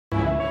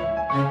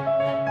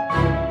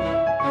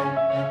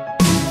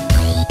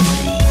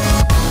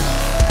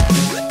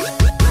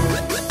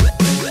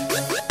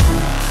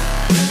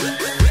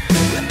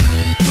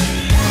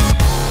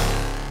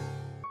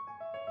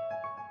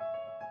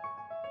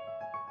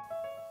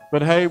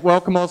But hey,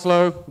 welcome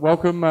Oslo,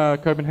 welcome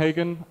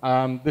Copenhagen.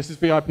 This is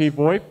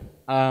VIPVOIP.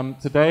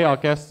 Today our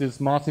guest is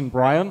Martin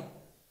Bryant,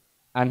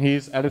 and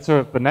he's editor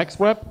of The Next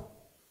Web,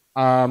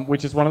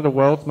 which is one of the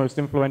world's most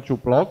influential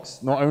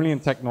blogs, not only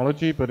in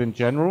technology, but in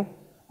general.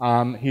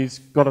 He's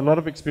got a lot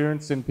of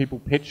experience in people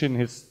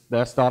pitching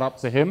their startup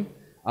to him.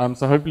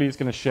 So hopefully he's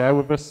going to share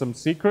with us some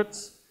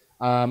secrets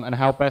and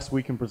how best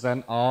we can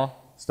present our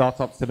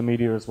startups to the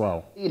media as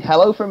well.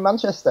 Hello from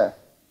Manchester.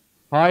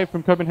 Hi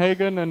from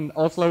Copenhagen, and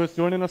Oslo is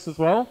joining us as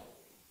well.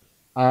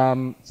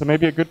 So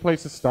maybe a good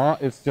place to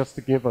start is just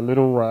to give a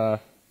little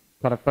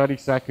kind of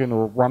 30-second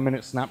or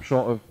 1-minute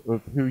snapshot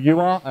of who you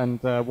are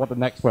and what The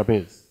Next Web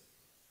is.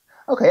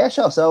 Okay, yeah,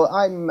 sure. So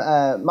I'm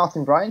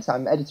Martin Bryant.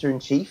 I'm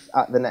editor-in-chief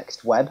at The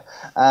Next Web.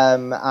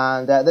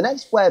 The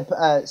Next Web,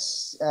 I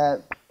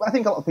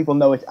think a lot of people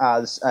know it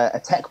as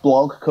a tech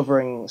blog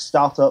covering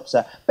startups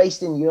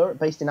based in Europe,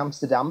 based in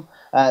Amsterdam.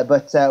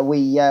 But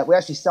we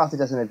actually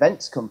started as an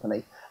events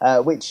company,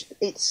 which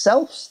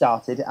itself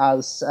started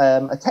as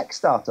a tech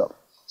startup.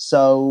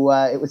 So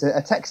it was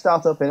a tech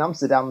startup in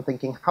Amsterdam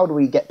thinking, how do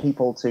we get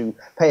people to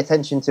pay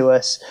attention to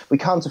us? We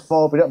can't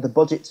afford, we don't have the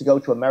budget to go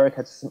to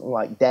America to something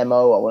like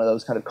Demo or one of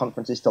those kind of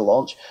conferences to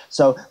launch.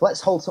 So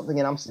let's hold something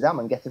in Amsterdam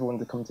and get everyone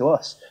to come to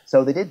us.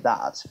 So they did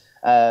that,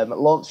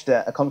 launched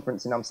a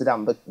conference in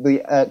Amsterdam. But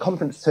the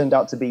conference turned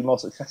out to be more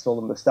successful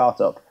than the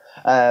startup.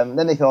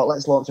 Then they thought,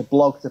 let's launch a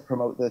blog to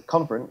promote the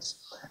conference.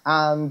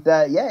 And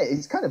yeah,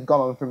 it's kind of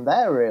gone on from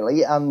there,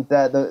 really. And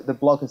the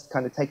blog has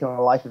kind of taken on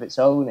a life of its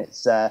own.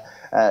 It's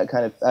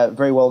kind of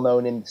very well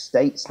known in the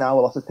States now.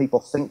 A lot of people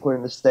think we're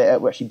in the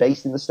state. We're actually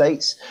based in the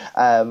States.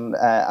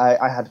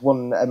 I had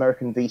one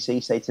American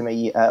VC say to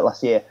me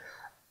last year,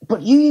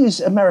 "But you use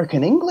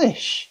American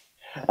English."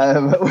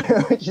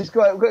 Which is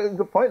quite a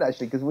good point,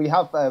 actually, because we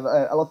have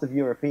a lot of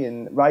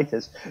European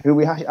writers who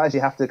we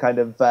actually have to kind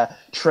of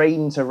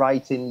train to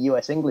write in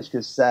US English,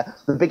 because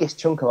the biggest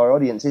chunk of our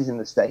audience is in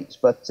the States,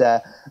 but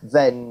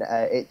then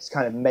it's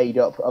kind of made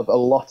up of a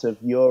lot of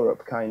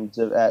Europe, kind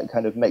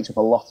of makes up a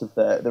lot of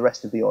the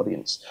rest of the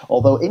audience,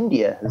 although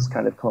India has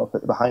kind of come up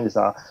behind as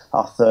our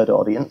third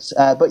audience.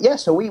 But yeah,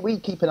 so we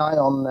keep an eye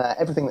on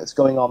everything that's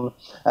going on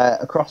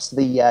across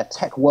the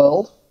tech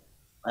world.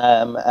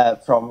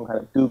 From kind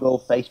of Google,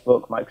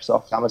 Facebook,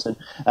 Microsoft, Amazon,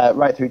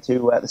 right through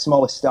to the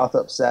smallest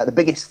startups. The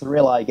biggest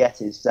thrill I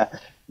get is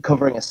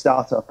covering a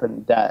startup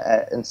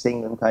and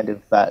seeing them kind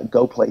of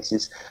go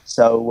places.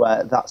 So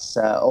that's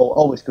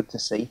always good to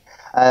see.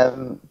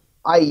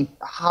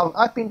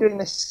 I've been doing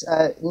this.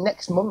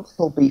 Next month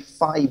will be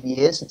 5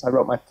 years since I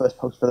wrote my first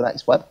post for The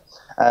Next Web.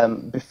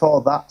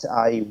 Before that,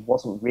 I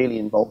wasn't really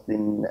involved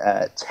in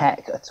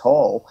tech at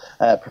all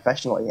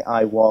professionally.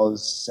 I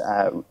was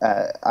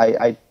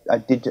I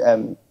did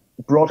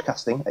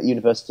broadcasting at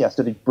university. I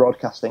studied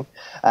broadcasting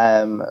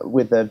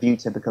with a view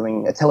to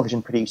becoming a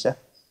television producer.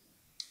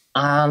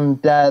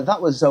 And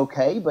that was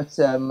okay, but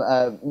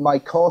my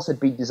course had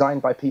been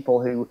designed by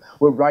people who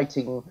were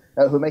writing,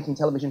 who were making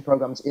television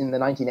programs in the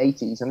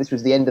 1980s, and this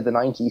was the end of the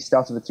 90s,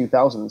 start of the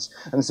 2000s,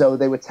 and so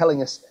they were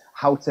telling us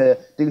how to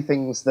do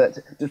things that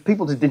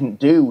people just didn't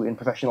do in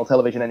professional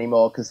television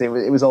anymore, because it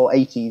was all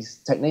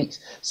 80s techniques.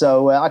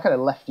 So I kind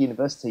of left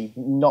university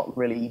not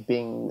really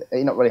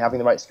having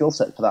the right skill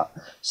set for that.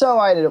 So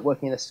I ended up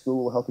working in a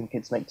school, helping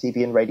kids make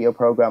TV and radio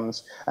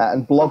programs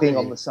and blogging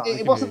on the side.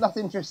 It wasn't that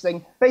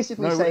interesting.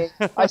 Basically saying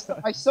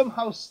I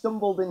somehow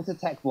stumbled into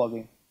tech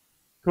blogging.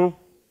 Cool.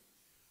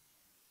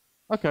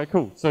 Okay,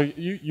 cool. So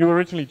you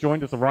originally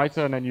joined as a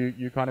writer, and then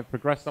you kind of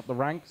progressed up the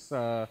ranks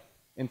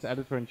into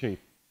editor-in-chief.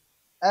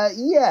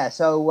 Yeah,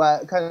 so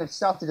kind of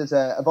started as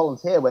a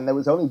volunteer when there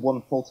was only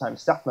one full-time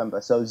staff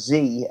member. So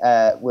Z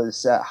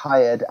was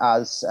hired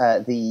as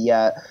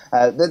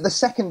the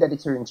second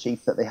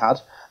editor-in-chief that they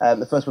had.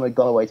 The first one had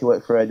gone away to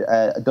work for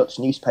a Dutch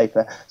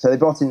newspaper. So they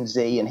brought in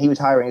Z, and he was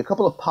hiring a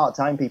couple of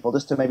part-time people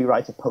just to maybe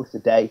write a post a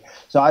day.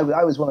 So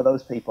I was one of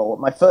those people.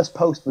 My first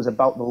post was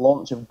about the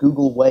launch of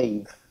Google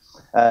Wave.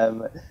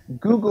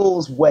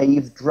 Google's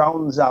Wave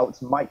drowns out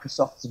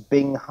Microsoft's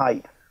Bing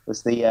hype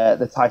was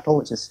the title,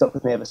 which has stuck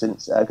with me ever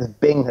since, because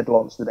Bing had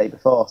launched the day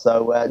before.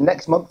 So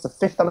next month, the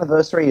 5th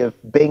anniversary of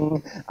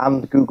Bing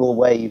and Google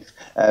Wave.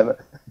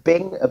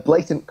 Bing, a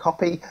blatant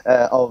copy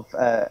of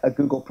a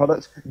Google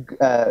product.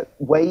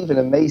 Wave, an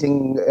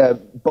amazing,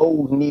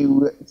 bold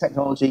new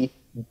technology.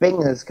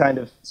 Bing has kind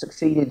of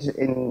succeeded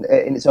in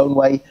its own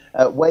way.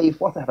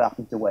 Wave, whatever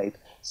happened to Wave?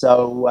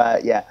 So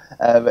yeah,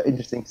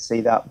 interesting to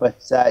see that. But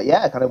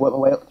yeah, I kind of worked my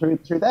way up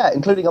through there,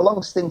 including a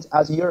long stint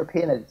as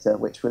European editor,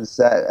 which was,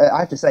 I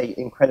have to say,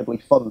 incredibly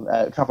fun,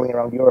 traveling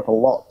around Europe a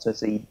lot to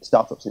see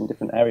startups in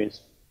different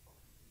areas.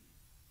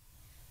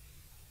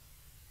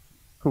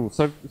 Cool.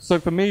 So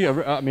for me,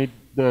 I mean,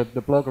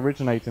 the blog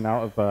originating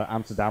out of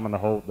Amsterdam, and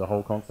the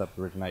whole concept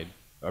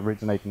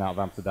originating out of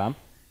Amsterdam,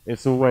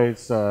 it's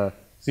always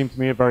seemed to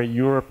me a very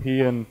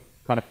European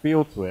kind of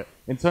feel to it.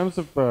 In terms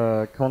of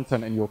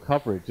content and your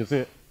coverage, is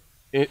it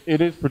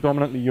is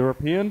predominantly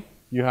European?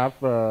 You have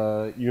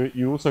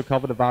you also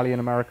cover the Valley in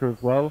America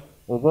as well,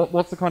 or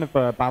what's the kind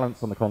of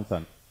balance on the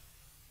content?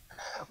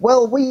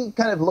 Well, we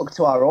kind of look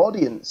to our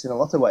audience in a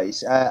lot of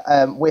ways.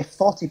 We're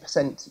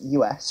 40%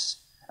 US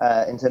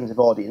in terms of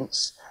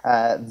audience.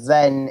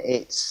 Then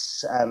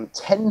it's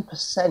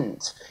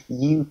 10%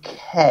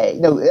 UK.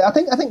 No, I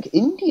think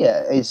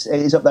India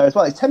is up there as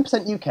well. It's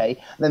 10% UK,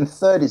 then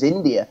third is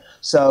India.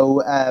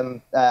 So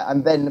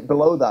and then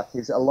below that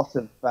is a lot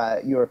of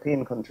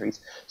European countries.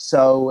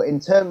 So in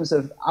terms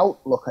of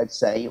outlook, I'd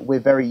say we're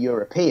very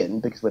European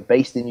because we're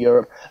based in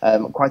Europe.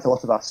 Quite a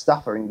lot of our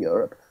staff are in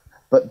Europe.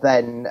 But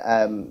then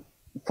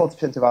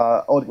 40% of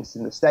our audience is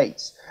in the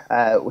States.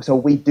 So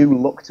we do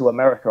look to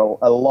America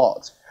a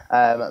lot.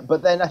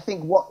 But then I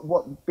think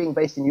what being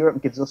based in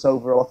Europe gives us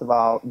over a lot of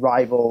our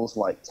rivals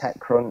like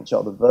TechCrunch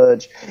or The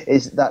Verge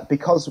is that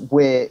because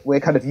we're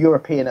kind of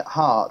European at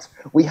heart,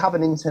 we have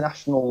an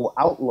international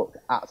outlook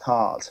at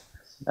heart.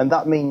 And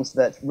that means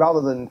that rather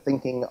than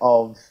thinking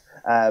of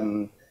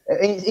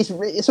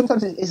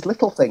sometimes it's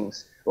little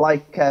things.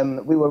 Like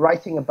we were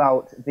writing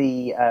about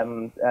the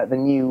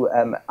new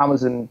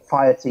Amazon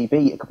Fire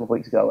TV a couple of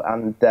weeks ago,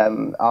 and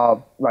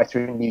our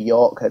writer in New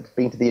York had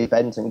been to the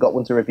event and got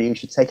one to review.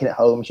 She'd taken it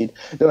home. She'd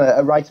done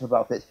a write-up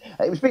about it.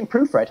 It was being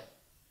proofread.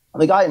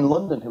 And the guy in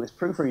London who was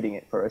proofreading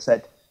it for her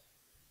said,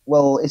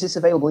 "Well, is this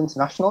available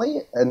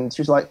internationally?" And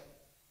she was like,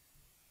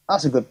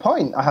 "That's a good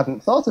point. I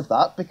hadn't thought of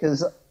that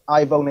because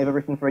I've only ever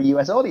written for a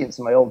US audience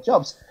in my old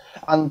jobs."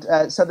 And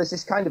so there's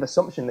this kind of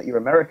assumption that you're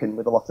American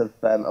with a lot of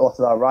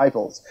our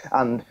rivals,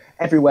 and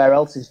everywhere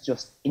else is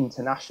just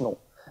international.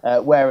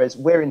 Whereas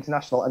we're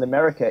international, and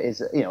America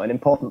is an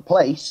important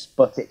place,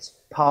 but it's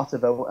part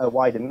of a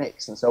wider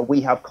mix. And so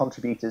we have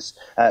contributors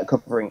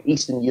covering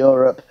Eastern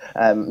Europe,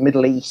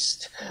 Middle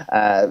East,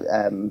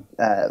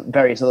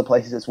 various other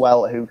places as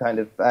well, who kind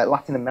of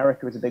Latin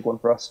America is a big one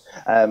for us,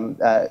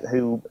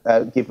 who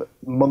give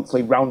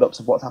monthly roundups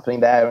of what's happening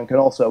there and can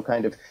also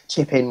kind of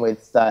chip in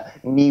with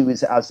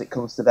news as it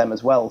comes to them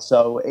as well.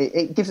 So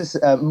it gives us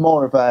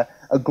more of a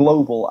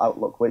global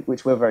outlook,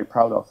 which we're very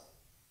proud of.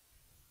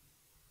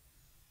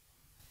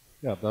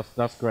 Yeah,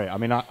 that's great. I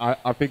mean,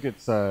 I think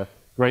it's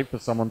great for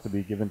someone to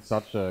be given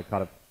such a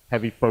kind of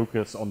heavy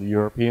focus on the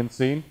European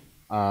scene,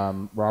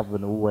 rather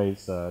than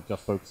always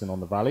just focusing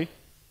on the Valley.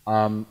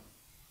 I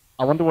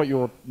wonder what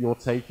your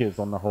take is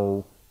on the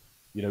whole,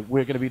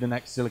 we're going to be the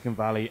next Silicon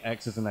Valley,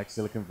 X is the next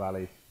Silicon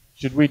Valley.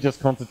 Should we just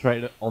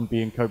concentrate on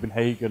being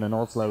Copenhagen and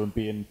Oslo and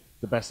being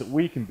the best that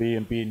we can be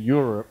and be in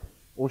Europe,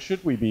 or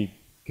should we be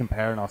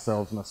comparing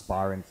ourselves and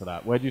aspiring to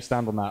that? Where do you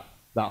stand on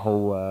that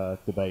whole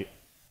debate?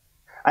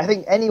 I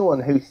think anyone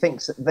who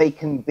thinks that they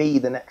can be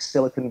the next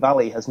Silicon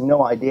Valley has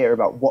no idea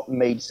about what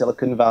made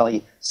Silicon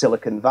Valley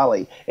Silicon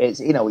Valley. It's,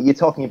 you're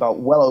talking about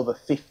well over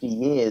 50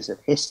 years of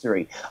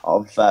history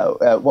of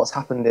what's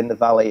happened in the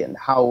Valley and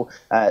how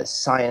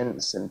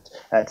science and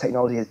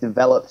technology has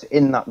developed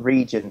in that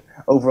region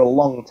over a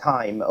long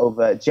time,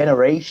 over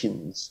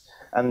generations.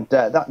 And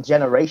that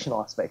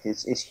generational aspect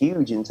is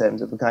huge in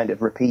terms of the kind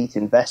of repeat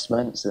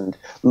investments and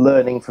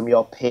learning from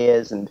your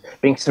peers and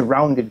being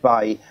surrounded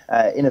by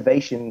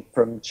innovation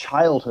from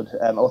childhood,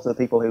 a lot of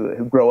the people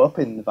who grow up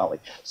in the Valley.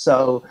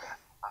 So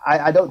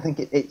I don't think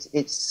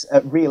it's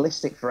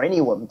realistic for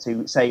anyone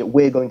to say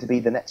we're going to be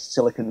the next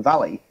Silicon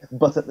Valley,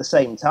 but at the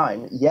same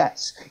time,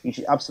 yes,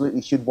 you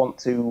absolutely should want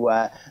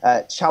to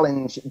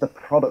challenge the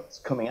products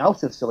coming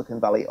out of Silicon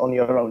Valley on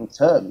your own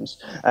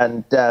terms.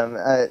 And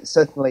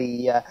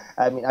certainly,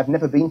 I've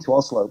never been to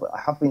Oslo, but I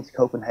have been to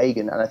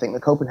Copenhagen, and I think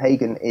that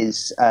Copenhagen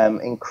is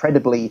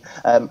incredibly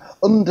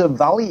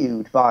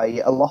undervalued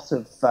by a lot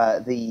of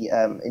the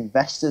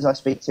investors I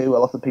speak to, a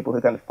lot of people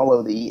who kind of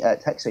follow the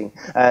tech scene.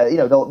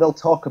 They'll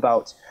talk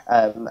about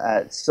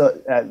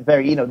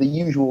the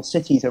usual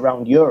cities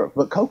around Europe,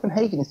 but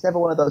Copenhagen is never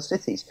one of those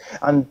cities.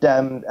 And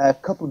a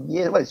couple of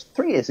years, well, it's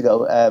 3 years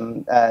ago,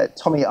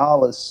 Tommy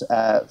Ahlers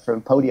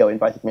from Podio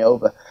invited me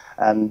over,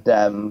 and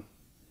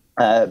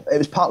it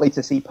was partly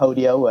to see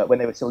Podio when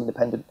they were still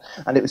independent,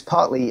 and it was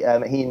partly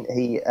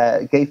he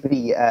gave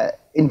me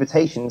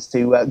invitations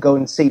to go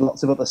and see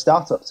lots of other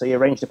startups. So he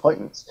arranged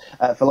appointments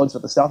for loads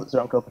of other startups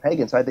around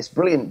Copenhagen. So I had this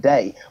brilliant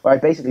day where I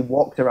basically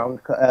walked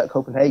around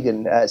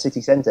Copenhagen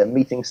city centre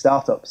meeting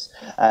startups,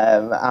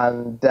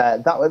 and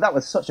that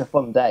was such a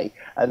fun day.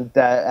 And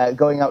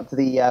going out to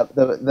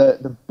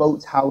the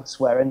boat house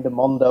where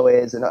Endomondo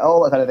is and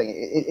all that kind of thing.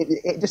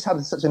 It just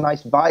had such a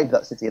nice vibe,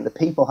 that city, and the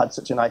people had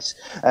such a nice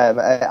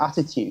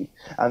attitude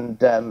and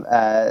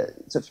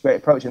such a great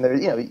approach. And there,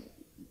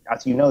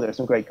 as you know, there are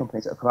some great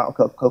companies that have come out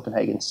of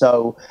Copenhagen.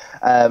 So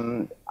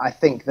I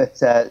think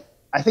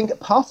that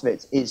part of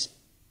it is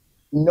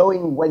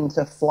knowing when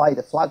to fly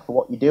the flag for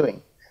what you're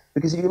doing.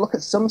 Because if you look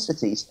at some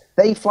cities,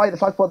 they fly the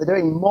flag for what they're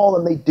doing more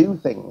than they do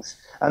things.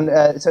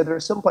 And so there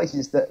are some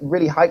places that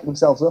really hype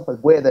themselves up as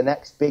we're the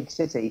next big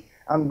city,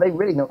 and they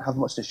really don't have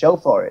much to show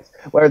for it.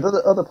 Whereas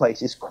other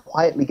places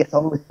quietly get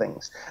on with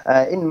things.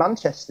 In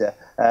Manchester,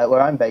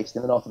 where I'm based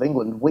in the north of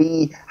England,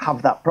 we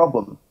have that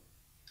problem.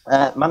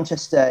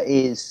 Manchester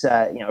is,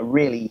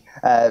 really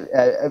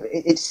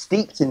it's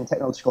steeped in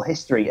technological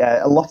history.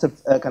 A lot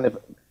of kind of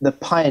the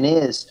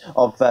pioneers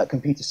of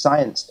computer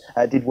science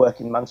did work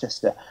in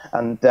Manchester,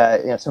 and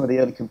some of the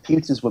early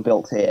computers were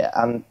built here,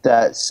 and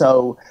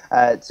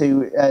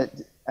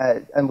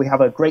and we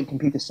have a great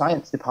computer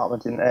science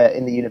department in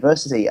the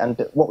university. And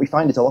what we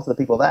find is a lot of the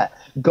people there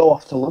go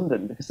off to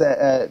London because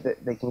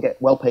they can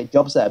get well-paid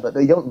jobs there, but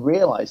they don't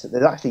realise that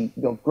there's actually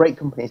great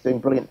companies doing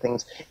brilliant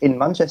things in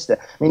Manchester.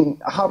 I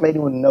mean, hardly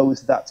anyone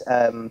knows that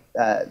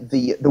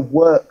the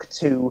work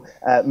to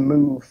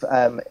move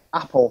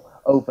Apple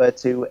over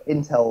to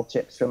Intel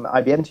chips from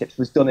IBM chips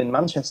was done in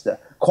Manchester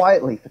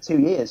quietly for 2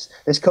 years.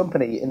 This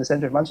company in the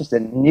centre of Manchester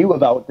knew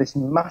about this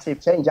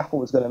massive change Apple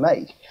was going to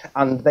make,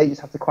 and they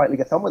just had to quietly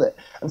get on with it.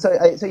 And so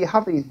you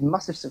have these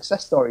massive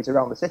success stories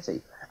around the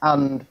city,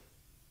 and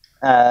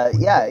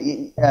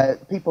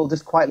people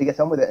just quietly get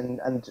on with it,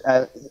 and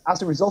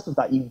as a result of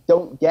that, you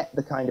don't get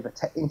the kind of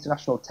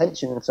international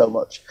attention so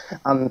much,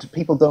 and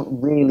people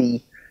don't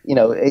really.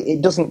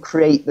 It doesn't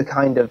create the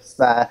kind of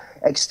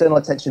external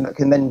attention that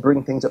can then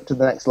bring things up to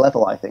the next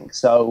level, I think.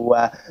 So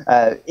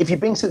if you're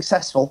being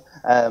successful,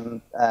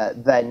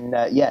 then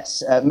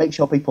yes, make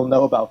sure people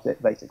know about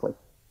it, basically.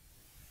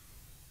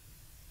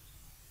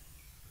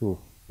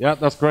 Cool. Yeah,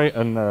 that's great,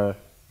 and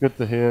good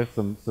to hear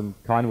some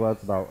kind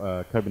words about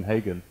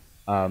Copenhagen.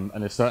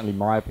 And it's certainly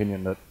my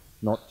opinion that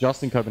not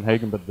just in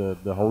Copenhagen, but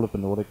the whole of the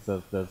Nordics,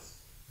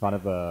 there's kind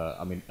of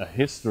a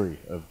history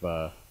of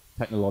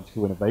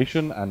technological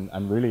innovation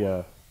and really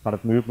a kind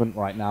of movement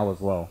right now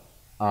as well.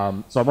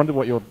 So I wonder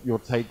what your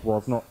take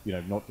was, not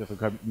just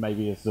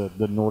maybe as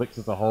the Nordics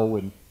as a whole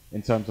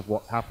in terms of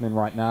what's happening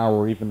right now,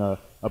 or even a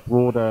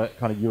broader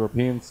kind of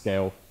European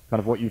scale, kind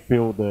of what you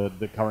feel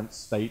the current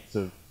state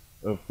of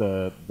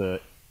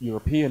the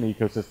European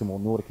ecosystem or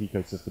Nordic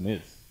ecosystem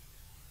is.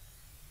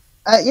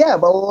 In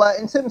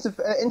terms of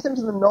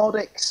the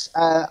Nordics,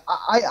 I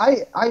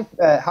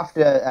have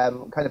to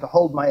kind of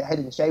hold my head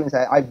in shame and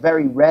say I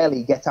very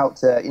rarely get out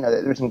to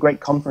there's some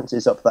great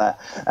conferences up there,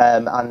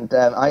 and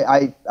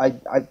I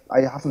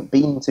haven't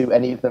been to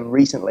any of them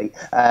recently.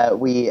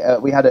 We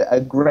had a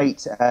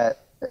great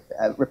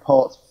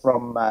report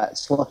from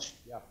Slush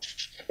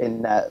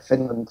in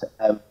Finland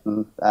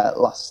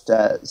last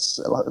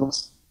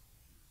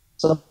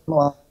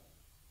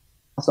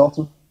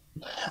autumn.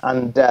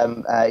 And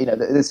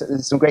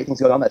there's some great things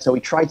going on there. So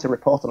we try to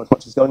report on as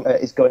much as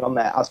is going on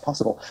there as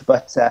possible.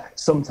 But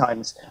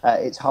sometimes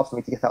it's hard for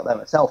me to get out there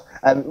myself.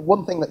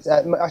 One thing that's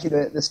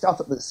actually the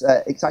startup that's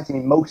exciting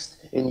me most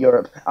in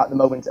Europe at the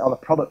moment on a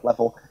product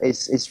level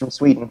is from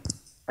Sweden.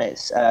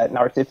 It's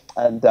Narrative,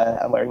 and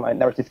I'm wearing my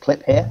Narrative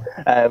clip here.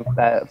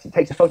 It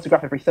takes a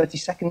photograph every 30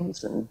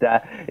 seconds, and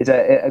is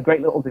a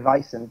great little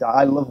device. And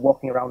I love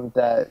walking around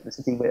the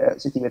city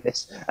with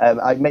this.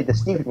 I made the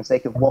stupid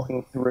mistake of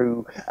walking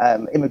through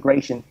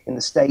immigration in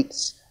the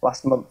States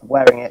last month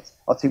wearing it,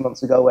 or 2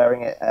 months ago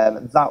wearing it.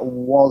 That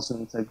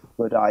wasn't a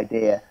good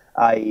idea.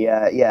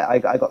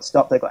 I got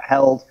stopped. I got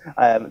held.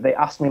 They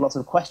asked me lots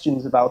of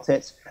questions about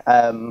it.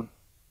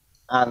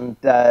 And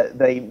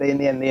they in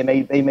the end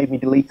they made me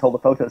delete all the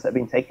photos that had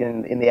been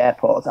taken in the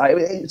airport.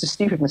 It was a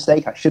stupid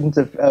mistake. I shouldn't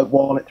have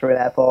worn it through an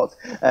airport.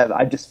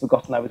 I'd just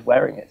forgotten I was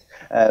wearing it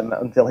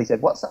until he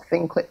said, "What's that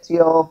thing clipped to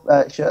your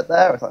shirt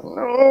there?" I was like,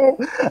 "No."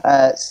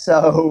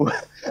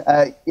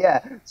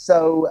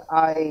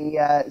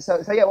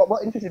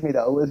 What interested me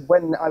though was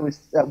when I was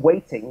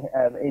waiting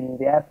in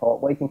the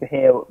airport, waiting to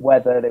hear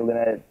whether they were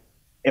going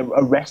to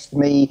arrest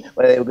me,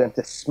 whether they were going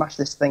to smash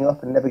this thing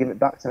up and never give it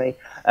back to me.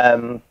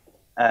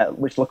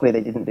 Which luckily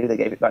they didn't do. They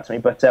gave it back to me.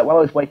 But while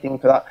I was waiting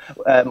for that,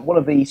 one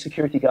of the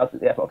security guards at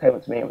the airport came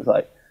up to me and was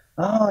like,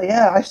 "Oh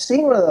yeah, I've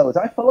seen one of those.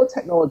 I follow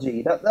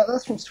technology.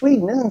 That's from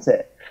Sweden, isn't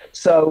it?"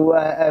 So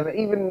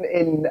even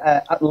in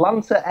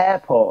Atlanta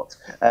Airport,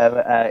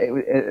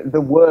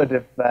 the word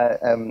of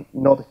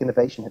Nordic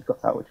innovation had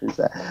got out, which was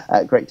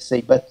great to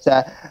see. But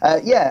I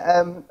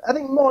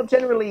think more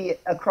generally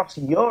across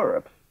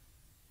Europe,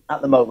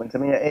 at the moment, I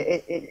mean,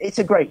 it's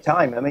a great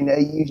time. I mean,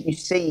 you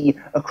see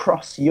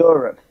across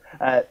Europe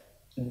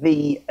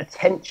the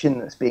attention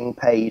that's being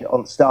paid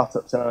on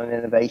startups and on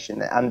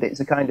innovation, and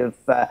it's a kind of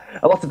a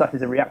lot of that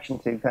is a reaction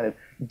to kind of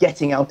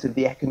getting out of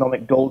the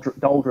economic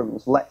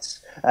doldrums.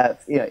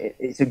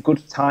 It's a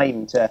good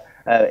time to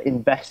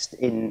invest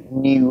in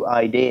new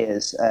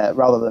ideas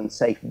rather than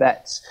safe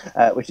bets,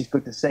 which is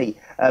good to see.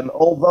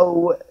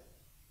 Although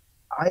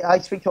I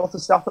speak to lots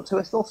of startups who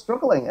are still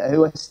struggling,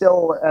 who are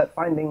still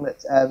finding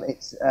that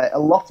it's a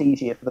lot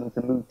easier for them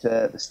to move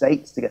to the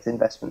States to get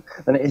investment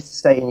than it is to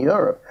stay in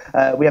Europe.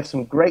 We have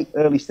some great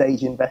early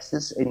stage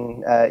investors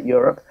in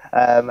Europe,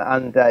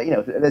 and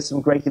there's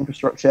some great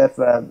infrastructure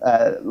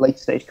for later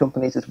stage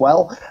companies as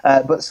well.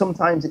 But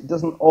sometimes it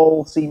doesn't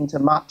all seem to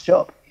match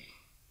up.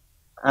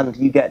 and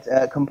you get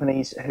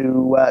companies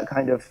who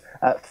kind of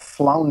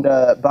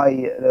flounder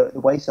by the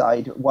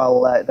wayside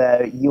while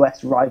their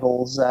US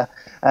rivals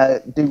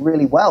do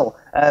really well.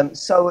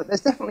 So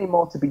there's definitely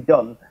more to be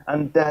done.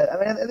 And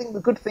I think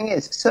the good thing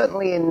is,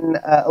 certainly in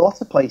a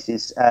lot of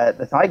places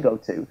that I go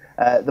to,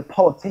 the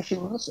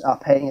politicians are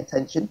paying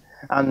attention,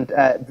 and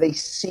they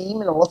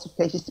seem in a lot of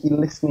cases to be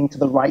listening to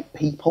the right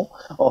people,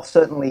 or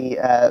certainly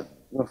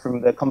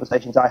from the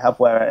conversations I have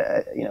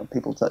where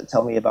people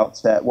tell me about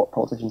what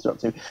politicians are up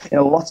to. In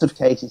a lot of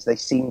cases, they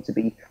seem to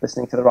be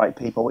listening to the right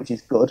people, which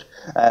is good,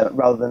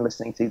 rather than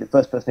listening to the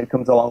first person who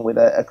comes along with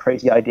a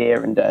crazy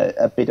idea and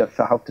a bid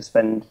for how to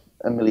spend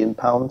 £1 million.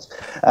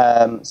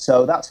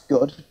 So that's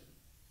good.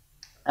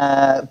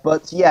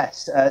 But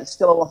yes,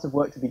 still a lot of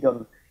work to be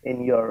done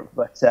in Europe.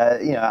 But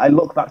I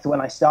look back to when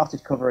I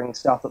started covering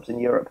startups in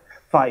Europe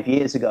 5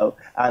 years ago,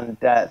 and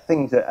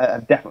things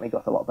have definitely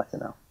got a lot better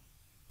now.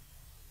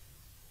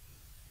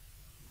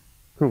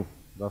 Cool.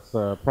 That's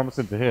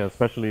promising to hear,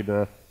 especially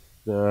the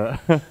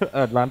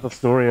Atlanta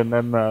story and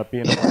them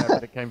being aware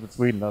that it came from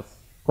Sweden. That's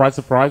quite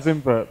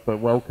surprising, but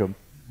welcome.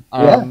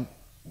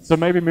 So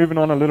maybe moving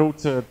on a little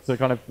to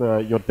kind of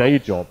your day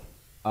job.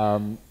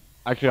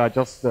 Actually, I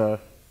just,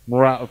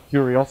 more out of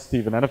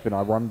curiosity than anything,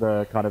 I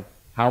wonder kind of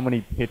how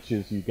many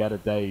pitches you get a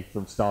day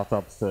from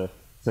startups to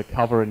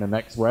cover in the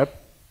next web,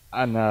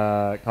 and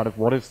kind of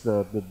what is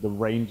the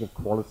range of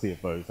quality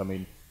of those? I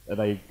mean, are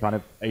they kind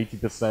of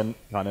 80%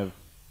 kind of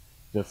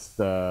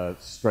just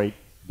straight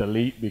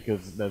delete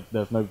because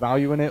there's no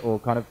value in it, or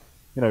kind of,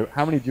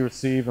 how many do you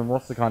receive, and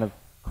what's the kind of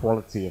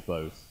quality of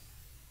those?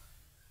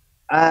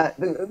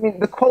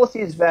 The quality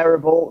is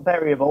variable.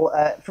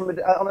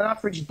 On an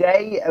average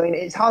day,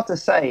 it's hard to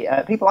say.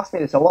 People ask me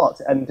this a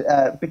lot, and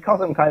because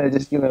I'm kind of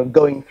just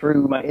going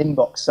through my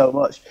inbox so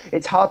much,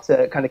 it's hard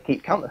to kind of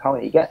keep count of how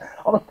many you get.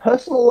 On a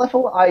personal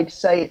level, I'd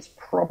say it's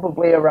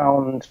probably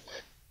around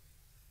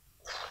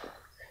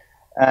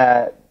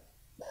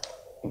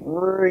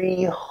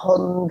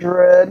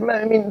 300.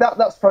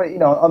 That's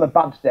probably, on a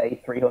bad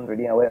day, 300,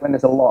 when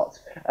there's a lot.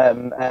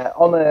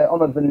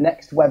 On the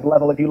next web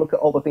level, if you look at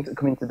all the things that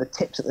come into the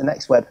tips at the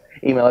next web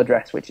email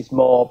address, which is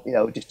more,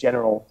 just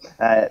general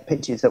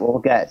pitches that we'll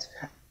get,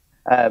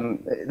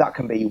 that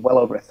can be well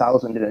over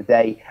 1,000 in a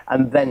day.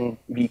 And then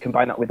if you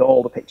combine that with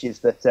all the pitches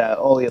that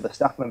all the other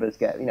staff members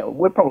get,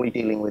 we're probably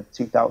dealing with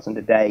 2,000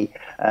 a day.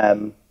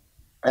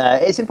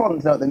 It's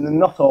important to note that they're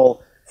not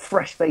all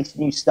fresh-faced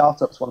new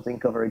startups wanting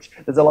coverage.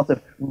 There's a lot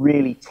of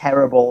really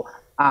terrible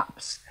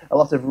apps, a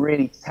lot of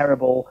really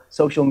terrible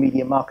social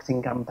media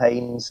marketing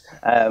campaigns.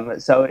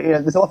 So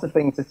there's a lot of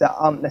things that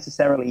aren't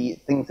necessarily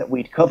things that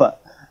we'd cover,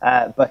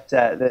 but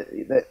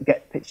that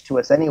get pitched to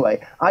us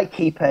anyway. I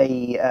keep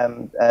a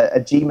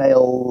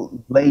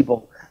Gmail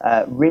label,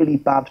 really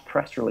bad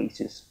press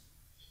releases.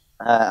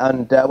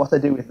 And what I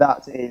do with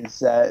that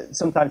is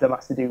sometimes I'm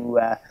asked to do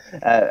a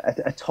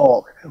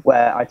talk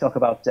where I talk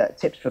about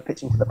tips for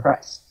pitching to the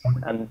press,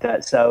 and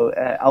so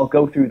I'll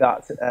go through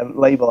that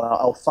label.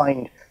 I'll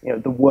find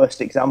the worst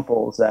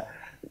examples,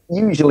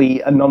 usually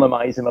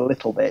anonymize them a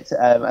little bit,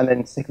 and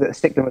then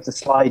stick them as a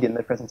slide in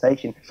the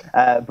presentation.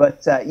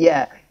 But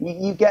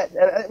you get.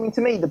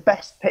 To me, the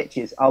best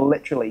pitches are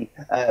literally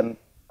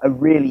a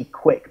really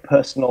quick,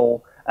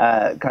 personal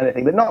kind of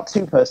thing, but not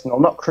too personal,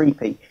 not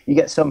creepy. You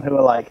get some who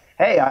are like,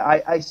 "Hey,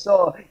 I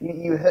saw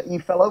you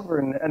fell over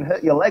and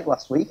hurt your leg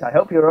last week. I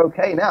hope you're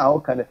okay now,"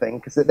 kind of thing,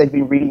 because they've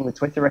been reading the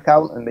Twitter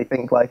account and they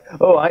think like,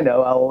 "Oh, I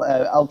know,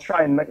 I'll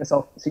try and make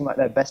myself seem like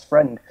their best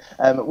friend,"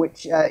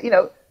 which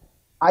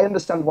I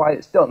understand why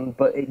it's done,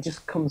 but it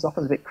just comes off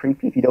as a bit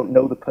creepy if you don't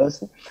know the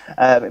person,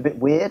 a bit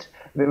weird,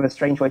 a bit of a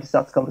strange way to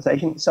start the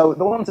conversation. So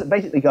the ones that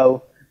basically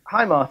go,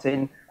 "Hi,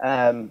 Martin.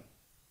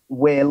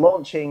 We're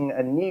launching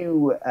a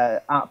new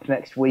app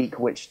next week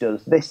which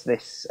does this,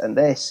 this, and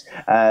this.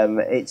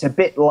 It's a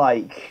bit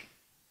like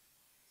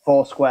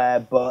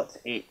Foursquare, but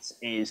it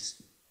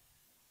is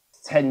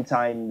 10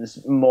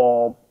 times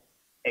more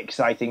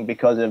exciting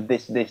because of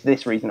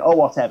this reason, or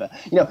whatever."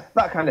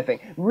 That kind of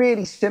thing.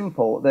 Really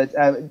simple, that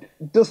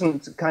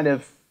doesn't kind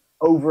of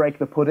over-egg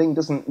the pudding,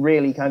 doesn't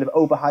really kind of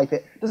overhype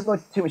it, doesn't go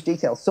into too much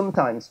detail.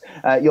 Sometimes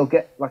you'll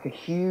get like a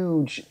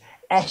huge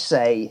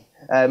essay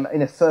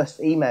in a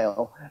first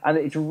email, and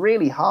it's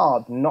really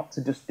hard not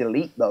to just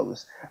delete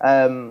those.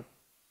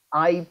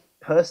 I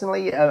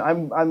personally,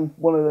 I'm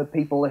one of the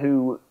people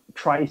who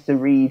tries to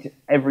read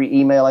every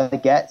email I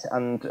get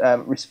and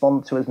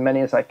respond to as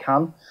many as I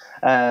can.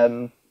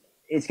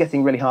 It's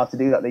getting really hard to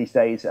do that these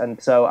days,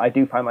 and so I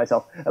do find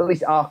myself at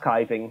least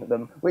archiving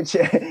them, which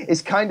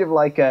is kind of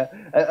like a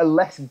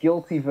less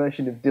guilty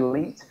version of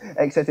delete,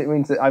 except it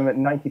means that I'm at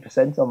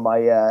 90% on my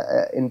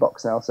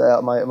inbox now,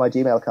 so my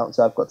Gmail account,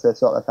 so I've got to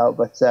sort that out.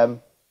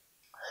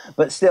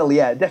 But still,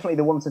 yeah, definitely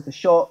the ones that are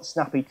short,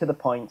 snappy, to the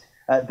point.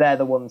 They're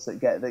the ones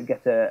that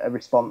get a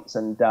response,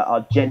 and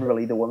are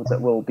generally the ones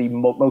that will be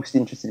most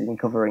interested in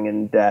covering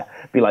and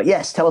be like,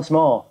 "Yes, tell us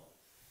more."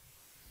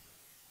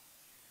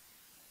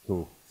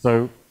 Cool.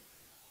 So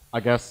I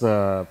guess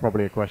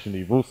probably a question that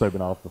you've also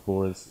been asked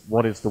before is,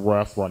 what is the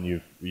worst one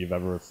you've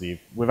ever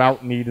received?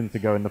 Without needing to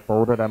go in the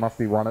folder, there must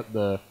be one at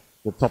the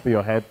top of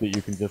your head that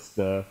you can just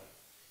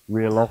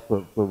reel off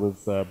that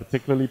was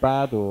particularly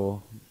bad,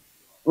 or...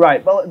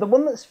 Right, well, the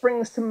one that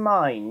springs to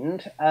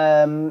mind,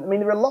 I mean,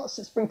 there are lots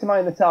that spring to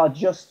mind that are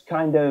just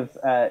kind of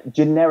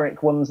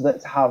generic ones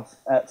that have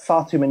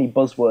far too many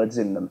buzzwords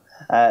in them.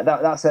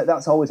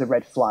 That's always a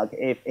red flag.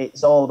 If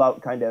it's all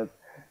about kind of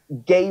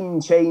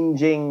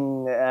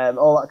game-changing,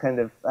 all that kind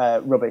of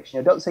rubbish.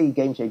 Don't say you're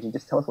game-changing,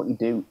 just tell us what you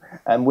do,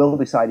 and we'll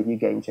decide if you're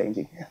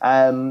game-changing.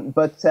 Yeah,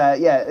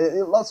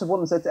 lots of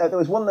ones that... there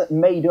was one that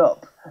made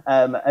up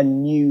a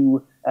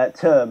new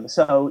term.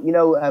 So,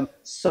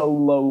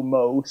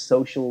 solo-mo,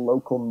 social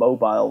local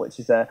mobile, which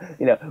is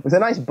was a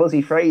nice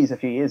buzzy phrase a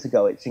few years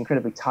ago. It's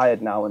incredibly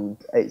tired now, and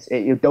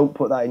you don't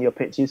put that in your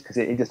pictures because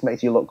it just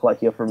makes you look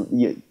like you're from...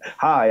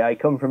 Hi, I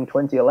come from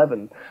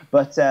 2011.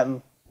 But...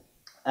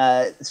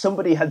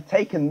 somebody had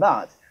taken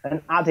that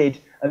and added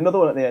another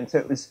one at the end, so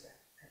it was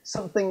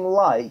something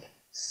like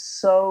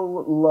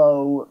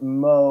solo-mo.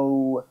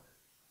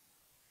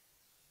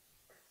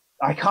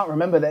 I can't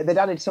remember. They'd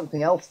added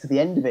something else to the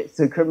end of it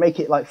to make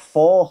it like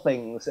 4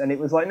 things, and it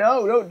was like,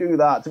 no, don't do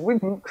that.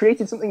 We've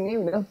created something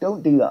new. No,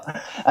 don't do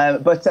that.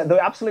 But the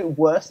absolute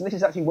worst, and this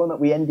is actually one that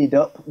we ended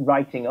up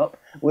writing up,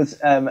 was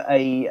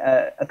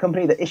a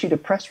company that issued a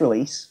press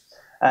release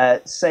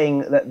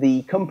saying that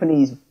the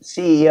company's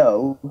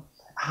CEO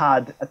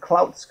had a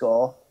clout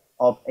score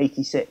of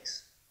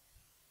 86.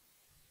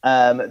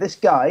 This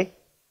guy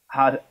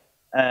had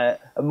a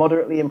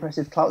moderately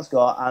impressive clout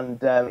score,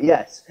 and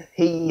yes,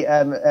 he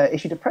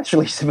issued a press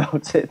release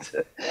about it.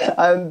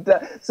 And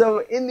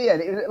so in the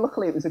end,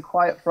 luckily it was a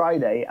quiet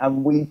Friday,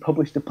 and we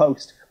published a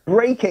post.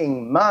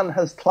 Breaking, man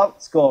has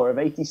clout score of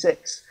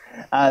 86.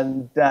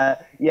 And I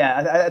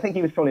think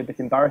he was probably a bit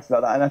embarrassed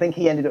about that, and I think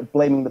he ended up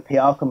blaming the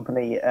PR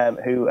company,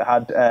 who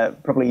had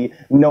probably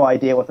no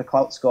idea what the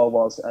clout score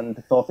was and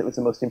thought it was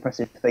the most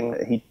impressive thing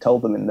that he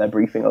told them in their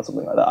briefing or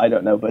something like that. I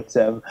don't know, but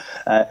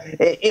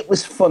it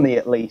was funny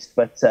at least.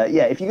 But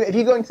if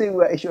you're going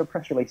to issue a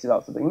press release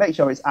about something, make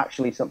sure it's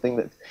actually something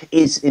that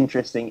is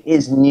interesting,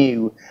 is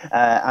new,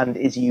 and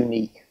is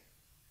unique.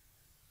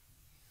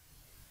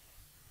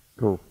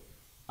 Cool.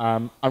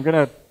 I'm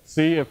gonna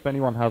see if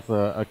anyone has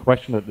a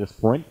question at this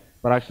point,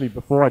 but actually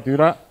before I do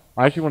that,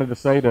 I actually wanted to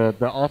say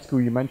the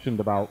article you mentioned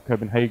about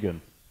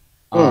Copenhagen.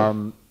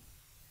 When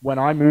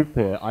I moved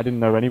here, I didn't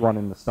know anyone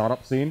in the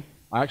startup scene.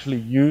 I actually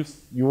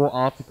used your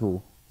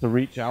article to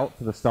reach out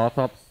to the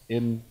startups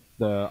in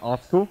the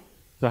article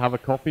to have a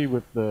coffee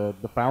with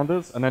the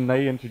founders, and then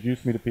they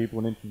introduced me to people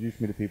and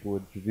introduced me to people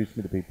and introduced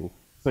me to people.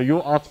 So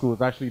your article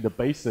was actually the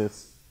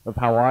basis of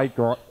how I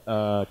got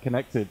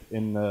connected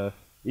in the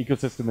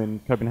ecosystem in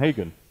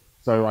Copenhagen.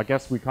 So I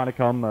guess we kind of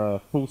come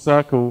full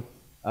circle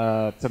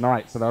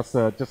tonight. So that's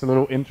just a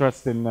little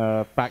interesting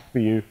fact for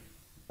you.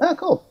 Oh,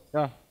 cool.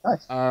 Yeah.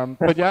 Nice.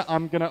 But yeah,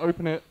 I'm going to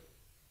open it.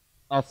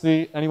 I'll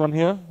see anyone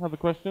here have a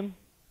question.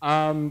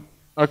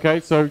 Okay,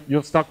 so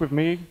you're stuck with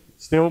me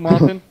still,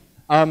 Martin.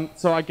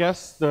 So I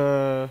guess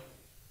the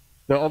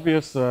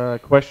obvious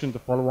question to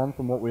follow on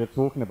from what we were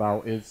talking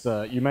about is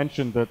you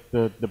mentioned that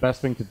the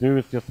best thing to do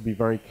is just to be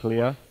very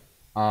clear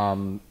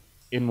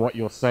in what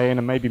you're saying,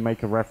 and maybe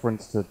make a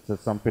reference to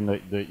something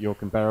that you're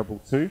comparable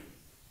to.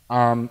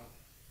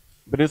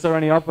 But is there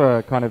any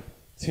other kind of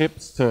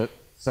tips to,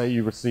 say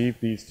you receive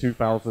these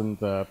 2,000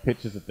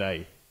 pitches a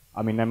day?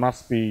 I mean, there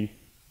must be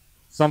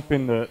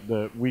something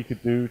that we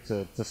could do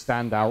to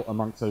stand out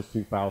amongst those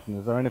 2,000.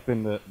 Is there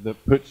anything that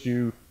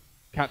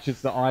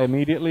catches the eye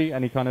immediately?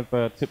 Any kind of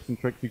tips and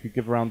tricks you could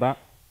give around that?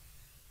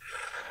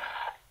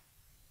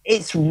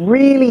 It's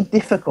really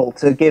difficult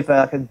to give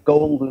like a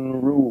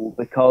golden rule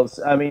because,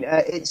 I mean,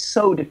 it's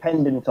so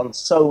dependent on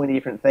so many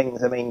different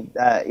things. I mean,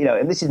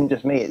 and this isn't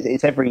just me,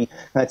 it's every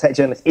tech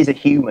journalist is a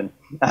human.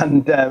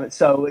 And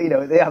so,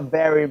 they have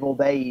variable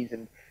days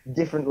and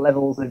different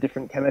levels of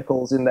different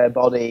chemicals in their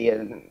body.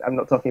 And I'm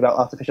not talking about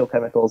artificial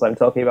chemicals. I'm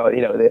talking about,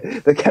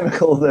 the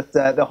chemicals that,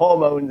 the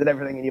hormones and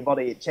everything in your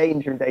body, it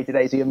changes from day to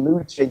day. So your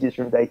mood changes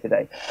from day to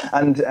day,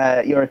 and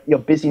your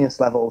busyness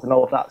levels and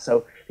all of that.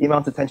 So the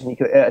amount of attention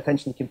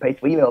you can pay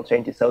to email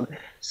changes.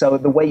 So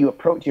the way you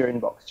approach your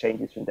inbox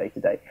changes from day to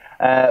day.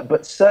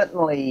 But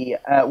certainly,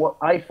 what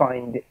I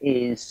find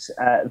is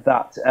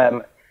that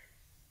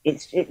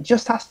it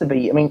just has to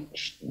be. I mean,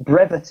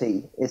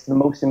 brevity is the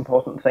most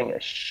important thing. A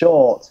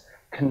short,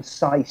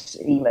 concise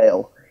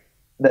email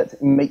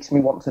that makes me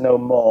want to know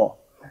more.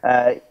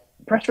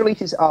 Press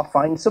releases are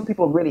fine. Some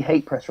people really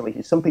hate press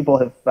releases. Some people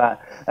have,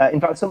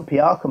 in fact, some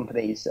PR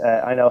companies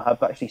I know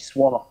have actually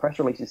sworn off press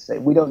releases to say,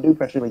 we don't do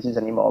press releases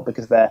anymore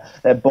because they're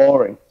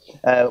boring,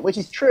 which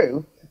is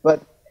true.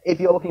 But if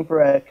you're looking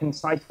for a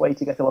concise way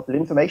to get a lot of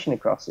information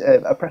across,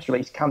 a press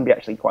release can be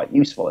actually quite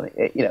useful.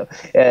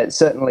 And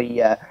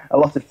certainly a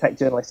lot of tech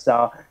journalists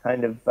are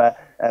kind of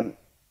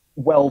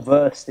well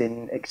versed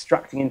in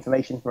extracting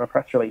information from a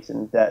press release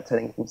and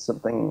turning it into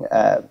something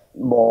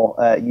more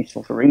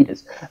useful for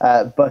readers.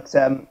 But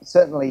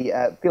certainly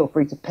feel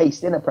free to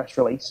paste in a press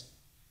release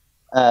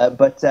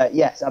But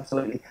yes,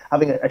 absolutely.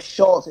 Having a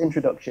short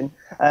introduction.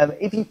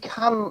 If you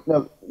can,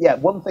 no, yeah,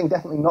 one thing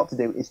definitely not to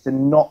do is to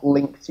not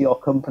link to your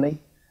company.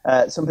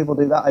 Some people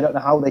do that. I don't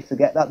know how they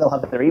forget that. They'll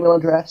have their email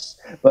address,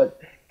 but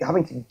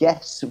having to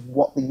guess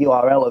what the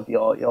URL of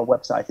your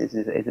website is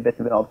a bit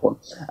of an odd one.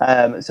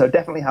 So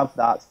definitely have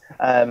that.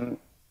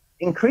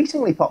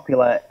 Increasingly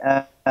popular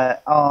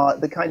are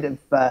the kind of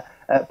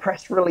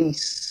press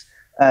release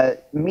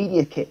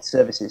media kit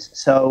services.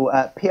 So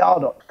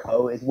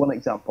PR.co is one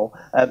example.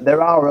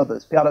 There are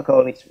others. PR.co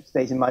only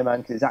stays in my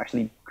mind because it's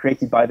actually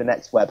created by the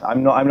Next Web.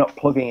 I'm not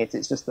plugging it.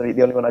 It's just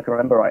the only one I can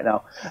remember right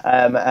now.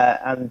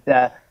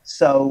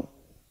 So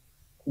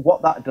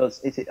what that does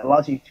is it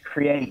allows you to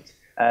create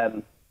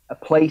a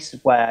place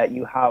where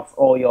you have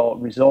all your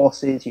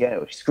resources,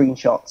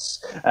 screenshots,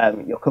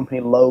 your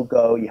company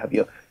logo, you have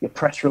your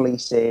press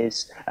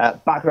releases,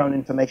 background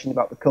information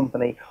about the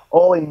company,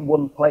 all in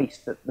one place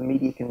that the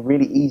media can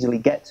really easily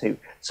get to,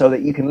 so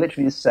that you can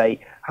literally just say,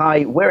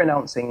 hi, we're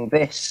announcing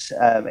this,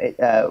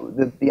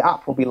 the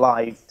app will be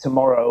live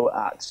tomorrow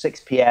at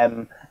 6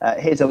 p.m,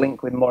 here's a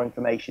link with more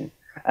information.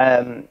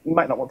 You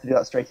might not want to do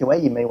that straight away,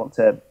 you may want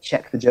to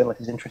check the journalist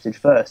is interested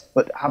first,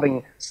 but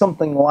having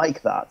something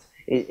like that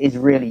is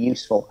really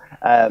useful.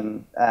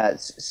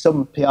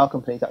 Some PR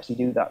companies actually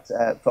do that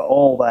for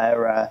all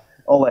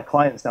their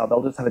clients now.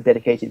 They'll just have a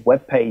dedicated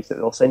web page that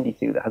they'll send you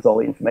to that has all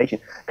the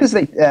information, because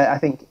I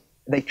think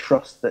they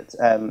trust that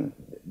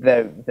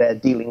they're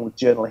dealing with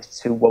journalists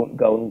who won't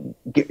go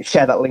and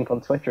share that link on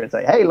Twitter and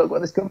say, hey, look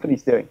what this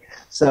company's doing.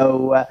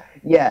 So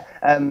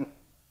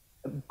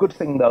good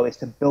thing though is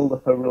to build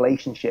up a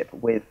relationship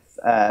with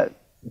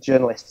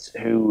journalists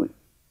who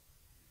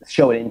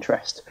show an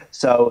interest.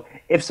 So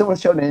if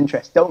someone's shown an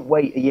interest, don't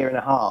wait a year and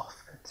a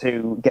half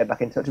to get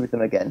back in touch with them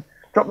again.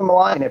 Drop them a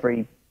line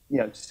every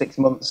 6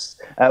 months,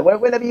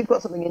 whenever you've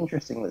got something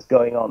interesting that's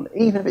going on,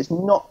 even if it's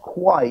not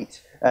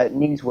quite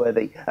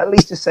newsworthy, at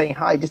least just saying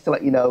hi, just to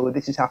let you know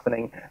this is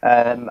happening.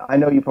 I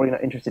know you're probably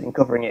not interested in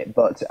covering it,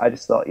 but I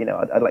just thought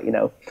I'd let you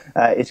know.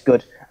 It's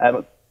good.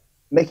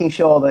 Making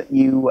sure that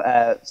you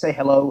say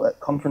hello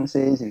at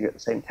conferences, if you're at the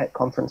same tech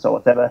conference or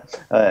whatever,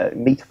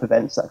 meetup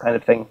events, that kind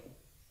of thing.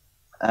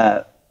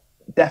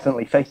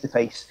 Definitely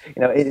face-to-face.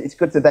 It's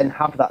good to then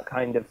have that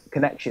kind of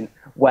connection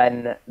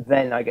when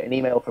then I get an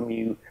email from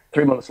you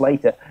 3 months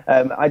later.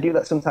 I do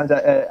that sometimes.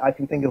 I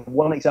can think of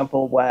one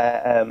example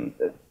where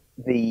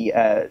the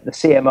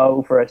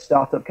CMO for a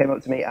startup came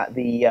up to me at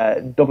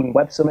the Dublin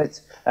Web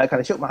Summit, kind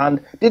of shook my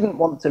hand, didn't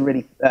want to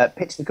really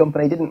pitch the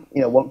company, didn't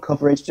want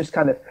coverage, just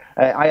kind of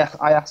I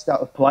asked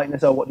out of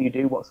politeness, oh, what do you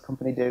do, what's the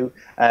company do?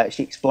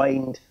 She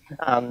explained,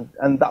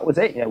 and that was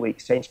it. We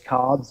exchanged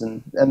cards,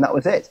 and that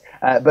was it.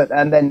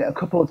 And then a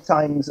couple of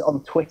times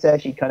on Twitter,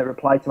 she kind of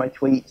replied to my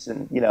tweets,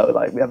 and we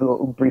have a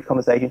little brief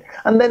conversation.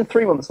 And then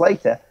 3 months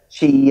later,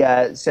 she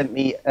sent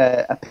me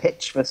a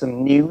pitch for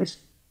some news.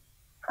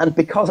 And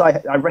because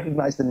I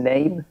recognized the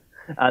name,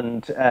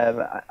 and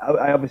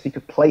I obviously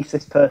could place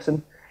this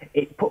person,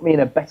 it put me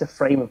in a better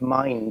frame of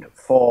mind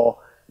for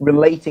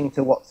relating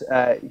to what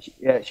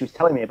she was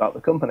telling me about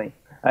the company.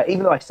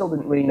 Even though I still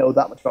didn't really know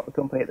that much about the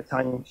company at the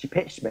time she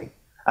pitched me,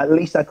 at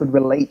least I could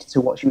relate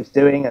to what she was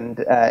doing, and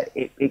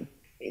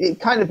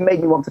it kind of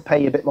made me want to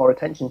pay a bit more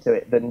attention to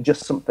it than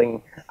just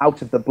something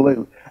out of the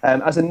blue.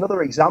 As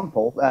another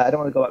example, I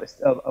don't want to go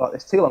about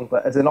this too long,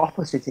 but as an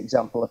opposite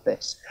example of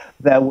this,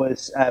 there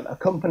was a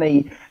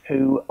company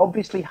who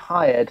obviously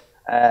hired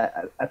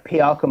a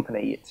PR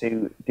company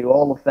to do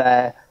all of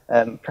their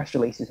press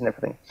releases and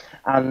everything.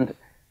 And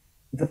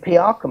the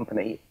PR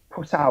company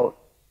put out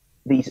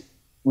these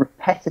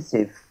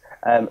repetitive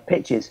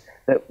pitches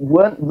that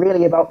weren't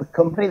really about the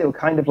company. They were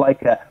kind of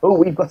like, oh,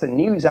 we've got a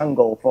news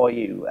angle for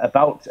you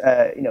about,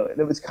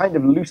 that was kind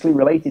of loosely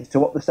related to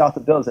what the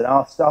startup does, and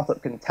our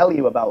startup can tell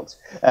you about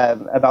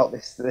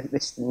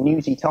this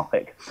newsy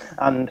topic.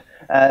 And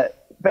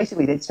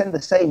basically, they'd send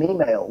the same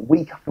email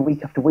week after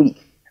week after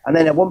week, and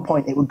then at one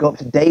point it would go up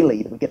to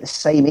daily. They would get the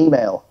same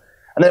email.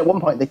 And then at one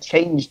point they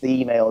changed the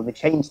email, and they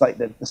changed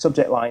the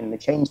subject line, and they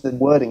changed the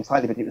wording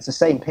slightly, but it was the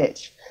same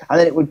pitch. And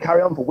then it would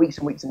carry on for weeks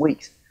and weeks and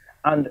weeks.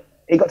 And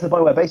it got to the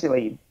point where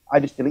basically I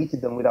just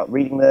deleted them without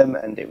reading them,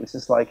 and it was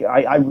just like,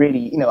 I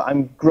really,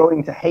 I'm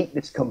growing to hate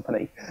this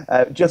company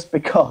just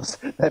because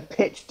their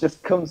pitch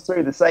just comes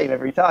through the same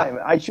every time.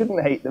 I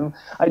shouldn't hate them.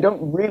 I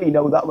don't really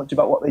know that much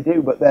about what they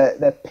do, but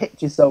their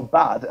pitch is so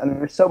bad, and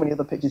there are so many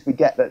other pitches we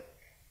get that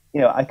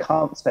I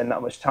can't spend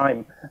that much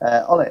time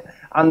on it.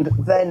 And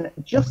then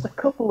just a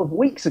couple of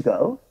weeks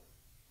ago,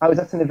 I was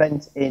at an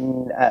event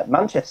in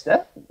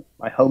Manchester,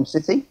 my home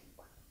city.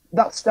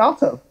 That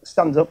startup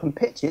stands up and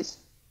pitches.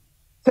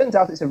 Turns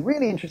out it's a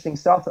really interesting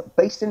startup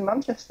based in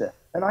Manchester,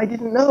 and I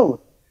didn't know.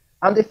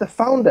 And if the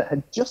founder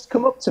had just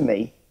come up to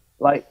me,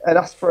 and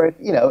asked for a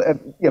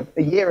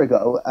year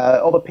ago,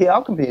 or the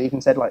PR company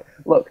even said,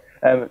 look,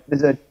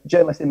 there's a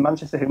journalist in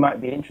Manchester who might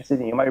be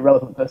interested in you, might be a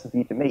relevant person for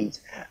you to meet,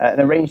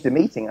 and arranged a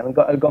meeting, and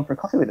I'd gone for a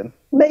coffee with them.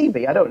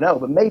 Maybe, I don't know,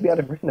 but maybe I'd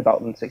have written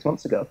about them 6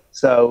 months ago.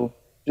 So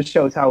just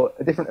shows how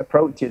different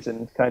approaches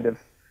and kind of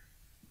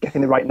getting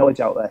the right knowledge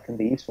out there can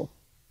be useful.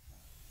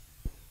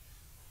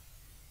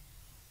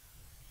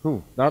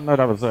 Cool. No,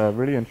 that was a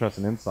really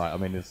interesting insight. I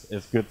mean,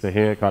 it's good to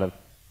hear kind of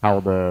how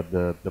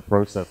the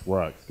process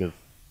works, because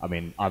I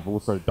mean, I've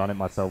also done it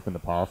myself in the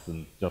past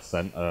and just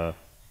sent a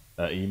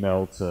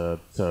email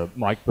to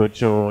Mike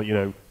Butcher, or, you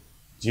know,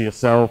 to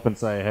yourself and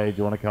say, hey, do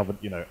you want to cover,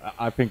 you know,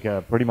 I think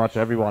pretty much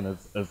everyone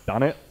has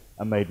done it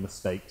and made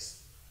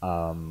mistakes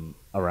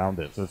around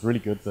it. So it's really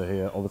good to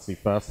hear, obviously,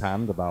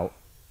 firsthand about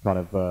kind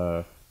of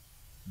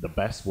the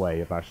best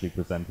way of actually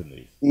presenting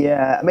these.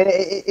 Yeah, I mean,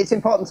 it's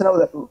important to know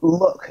that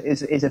luck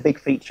is a big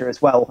feature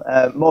as well.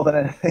 More than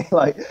anything,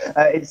 like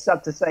it's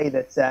sad to say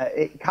that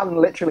it can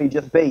literally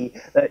just be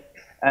that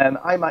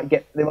I might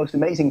get the most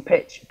amazing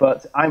pitch,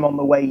 but I'm on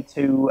the way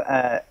to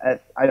I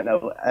don't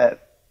know.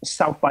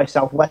 South by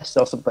Southwest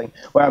or something,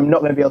 where I'm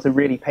not going to be able to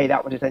really pay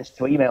that much attention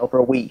to email for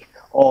a week,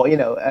 or you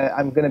know,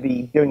 I'm going to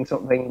be doing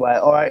something where,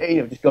 or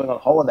you know, just going on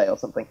holiday or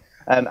something,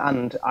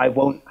 and I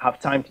won't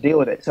have time to deal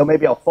with it. So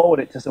maybe I'll forward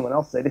it to someone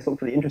else and say this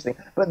looks really interesting,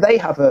 but they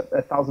have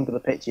a thousand other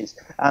pitches,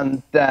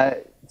 and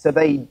so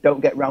they don't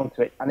get round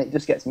to it, and it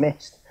just gets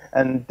missed.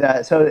 And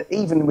so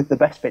even with the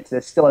best pitch,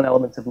 there's still an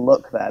element of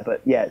luck there.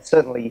 But yeah,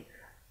 certainly,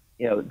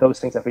 you know, those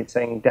things I've been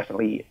saying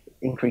definitely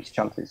increase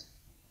chances.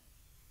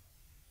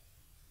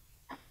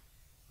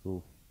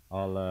 Cool.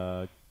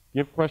 I'll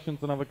give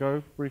questions another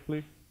go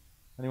briefly.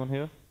 Anyone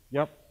here?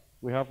 Yep,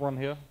 we have one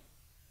here. Do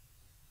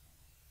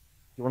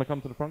you want to come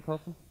to the front,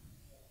 Carson?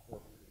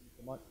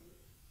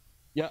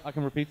 Yeah, I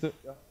can repeat it.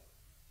 Yeah.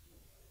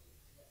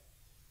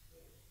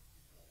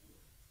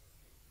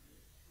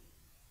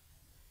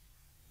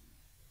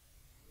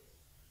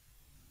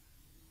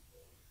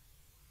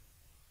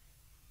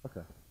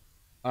 Okay.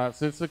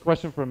 So it's a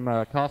question from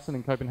Carson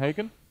in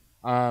Copenhagen.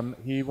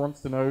 He wants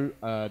to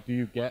know, do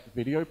you get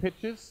video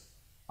pitches?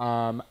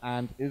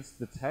 And is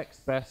the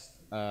text best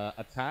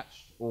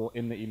attached or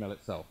in the email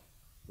itself?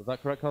 Is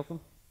that correct, Carson?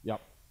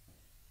 Yep.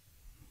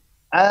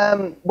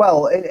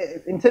 Well,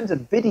 in terms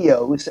of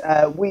videos,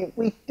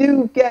 we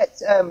do get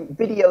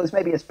videos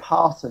maybe as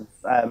part of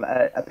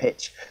a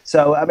pitch.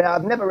 So, I mean,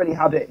 I've never really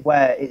had it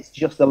where it's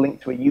just a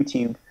link to a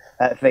YouTube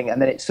thing,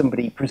 and then it's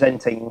somebody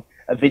presenting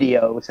a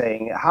video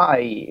saying,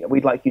 hi,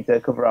 we'd like you to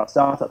cover our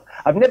startup.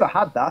 I've never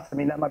had that. I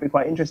mean, that might be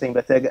quite interesting,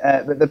 but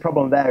the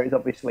problem there is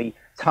obviously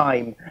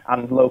time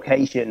and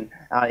location.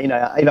 You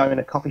know, if I'm in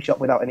a coffee shop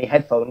without any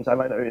headphones, I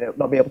might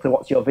not be able to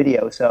watch your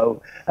video.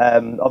 So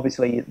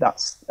obviously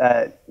that's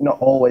not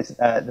always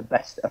the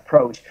best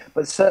approach.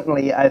 But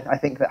certainly I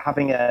think that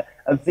having a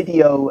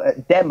video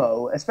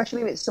demo,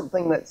 especially if it's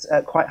something that's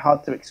quite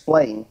hard to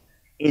explain,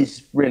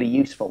 is really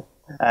useful.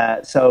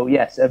 So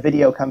yes, a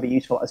video can be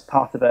useful as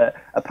part of a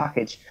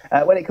package.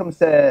 When it comes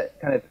to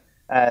kind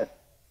of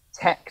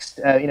text,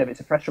 you know, if it's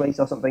a press release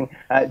or something,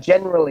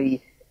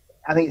 generally,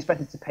 I think it's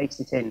better to paste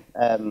it in.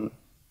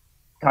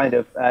 Kind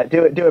of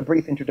do a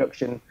brief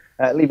introduction,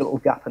 leave a little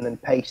gap, and then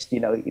paste. You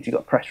know, if you've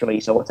got a press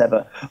release or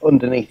whatever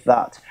underneath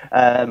that.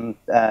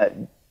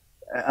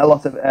 A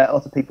lot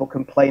of people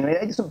complain. I mean,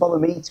 it doesn't bother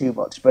me too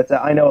much, but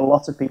I know a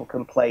lot of people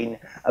complain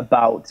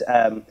about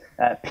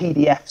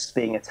PDFs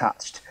being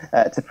attached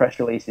to press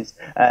releases.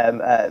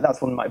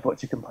 That's one Mike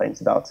Butcher complains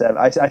about.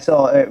 I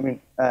saw. I mean,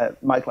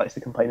 Mike likes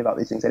to complain about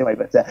these things anyway,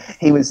 but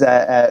he was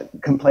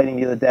complaining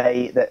the other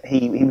day that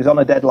he was on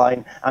a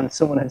deadline and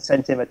someone had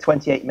sent him a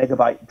 28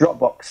 megabyte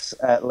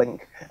Dropbox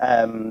link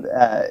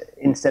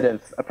instead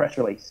of a press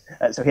release.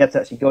 So he had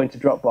to actually go into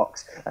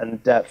Dropbox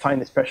and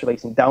find this press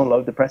release and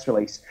download the press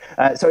release.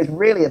 So it's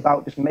really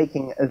about just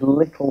making as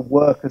little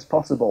work as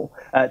possible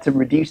to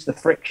reduce the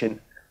friction,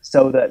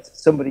 so that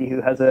somebody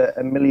who has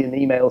a million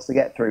emails to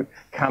get through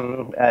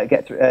can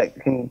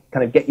can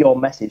kind of get your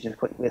message as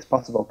quickly as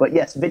possible. But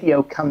yes,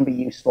 video can be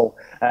useful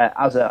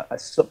as a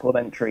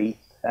supplementary,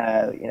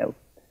 you know,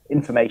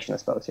 information, I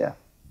suppose. Yeah.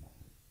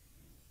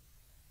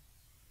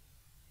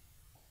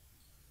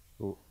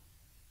 Cool.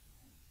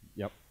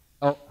 Yep.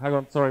 Oh, hang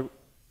on. Sorry.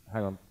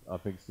 Hang on. I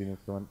think Stina's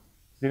going.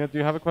 Stina, do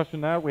you have a question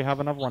now? We have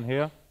another one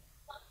here.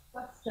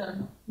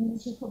 Question.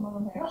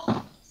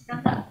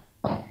 Stand up.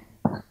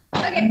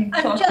 Okay,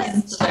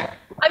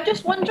 I'm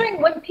just wondering,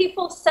 when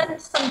people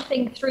send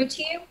something through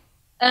to you,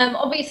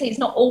 obviously it's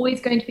not always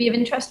going to be of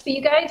interest for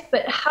you guys,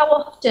 but how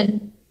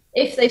often,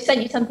 if they've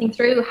sent you something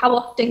through, how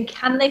often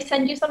can they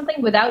send you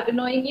something without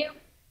annoying you?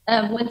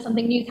 When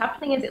something new is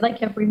happening, is it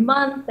like every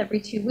month, every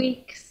 2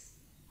 weeks?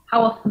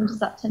 How often does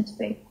that tend to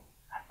be?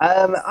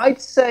 I'd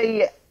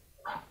say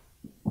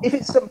if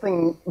it's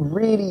something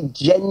really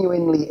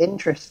genuinely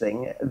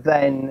interesting,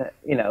 then,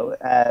 you know,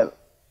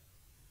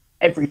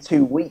 every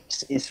 2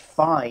 weeks is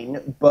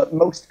fine, but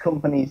most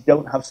companies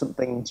don't have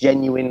something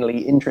genuinely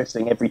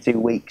interesting every 2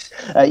 weeks.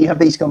 You have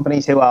these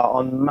companies who are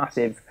on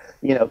massive,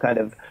 you know, kind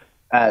of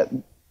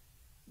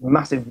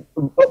massive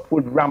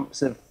upward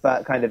ramps of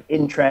kind of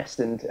interest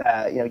and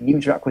you know,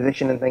 user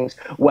acquisition and things,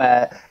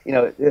 where, you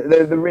know,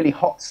 the really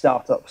hot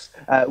startups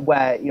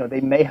where, you know,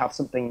 they may have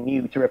something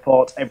new to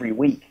report every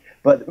week.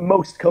 But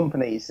most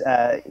companies,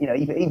 you know,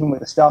 even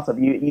with a startup,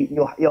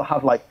 you'll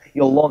have, like,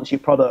 you'll launch your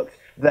product,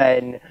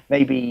 then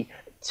maybe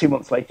 2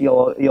 months later,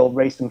 you'll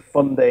raise some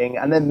funding,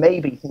 and then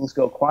maybe things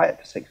go quiet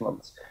for 6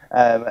 months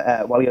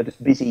while you're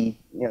just busy,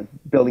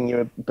 building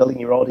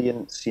your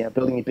audience,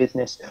 building your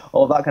business,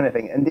 all that kind of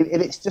thing. And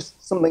if it's just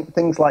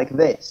things like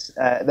this,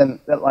 then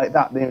like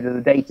that,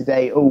 the day to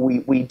day,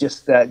 we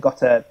just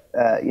got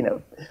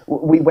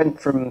we went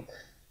from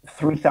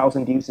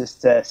 3,000 users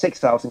to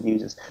 6,000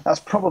 users.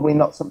 That's probably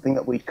not something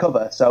that we'd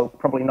cover, so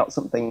probably not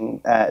something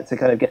to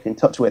kind of get in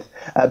touch with.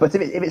 But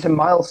if it's a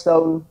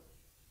milestone,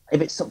 if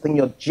it's something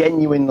you're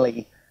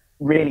genuinely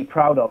really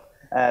proud of,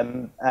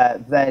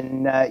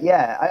 then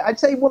I'd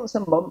say once a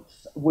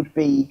month would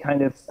be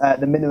kind of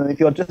the minimum. If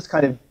you're just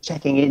kind of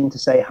checking in to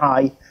say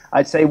hi,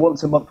 I'd say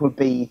once a month would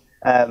be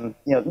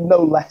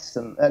no less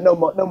than no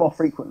more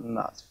frequent than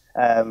that.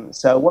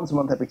 So once a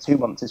month, every 2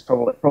 months is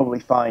probably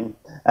fine.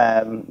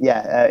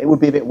 It would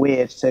be a bit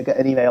weird to get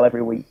an email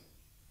every week.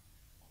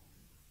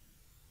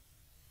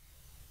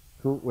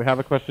 Cool. We have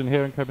a question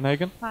here in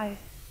Copenhagen. Hi.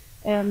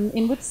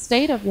 In which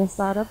state of your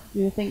startup do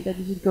you think that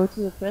you should go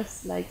to the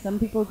press? Like, some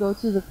people go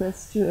to the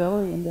press too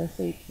early in their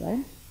stage,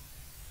 right?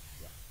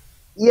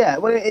 Yeah,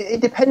 well, it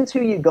depends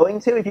who you're going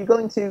to. If you're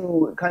going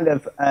to kind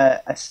of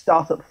a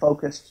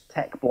startup-focused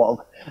tech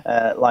blog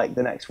like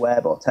The Next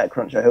Web or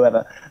TechCrunch or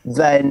whoever,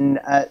 then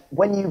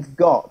when you've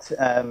got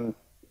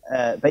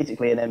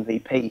basically an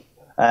MVP,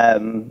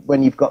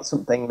 when you've got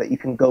something that you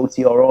can go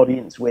to your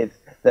audience with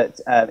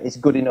that is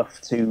good enough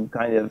to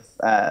kind of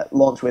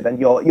launch with, and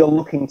you're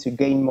looking to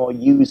gain more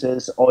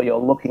users or you're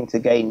looking to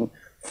gain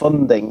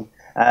funding,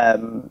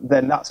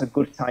 then that's a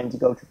good time to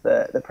go to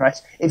the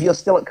press. If you're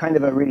still at kind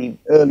of a really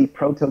early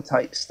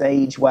prototype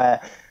stage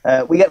where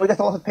we get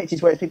a lot of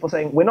pitches where it's people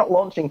saying, we're not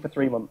launching for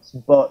 3 months,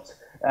 but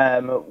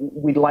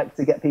we'd like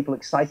to get people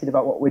excited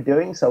about what we're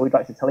doing, so we'd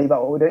like to tell you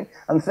about what we're doing.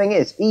 And the thing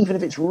is, even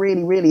if it's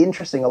really, really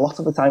interesting, a lot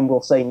of the time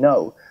we'll say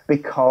no,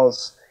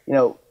 because,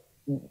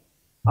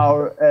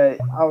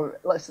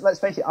 let's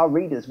face it, our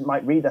readers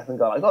might read that and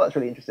go like, oh, that's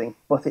really interesting,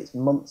 but it's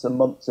months and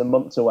months and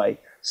months away.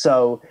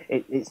 So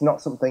it's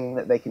not something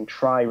that they can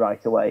try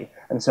right away.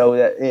 And so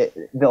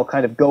they'll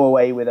kind of go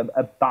away with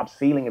a bad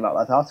feeling about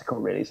that article,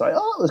 really. It's like,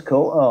 oh, that was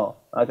cool. Oh,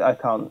 I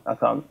can't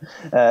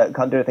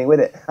do anything with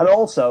it. And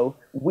also,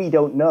 we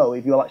don't know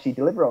if you'll actually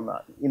deliver on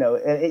that.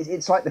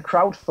 It's like the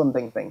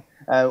crowdfunding thing.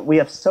 We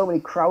have so many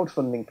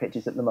crowdfunding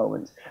pitches at the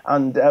moment,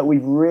 and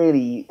we've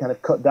really kind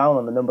of cut down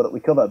on the number that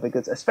we cover,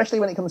 because especially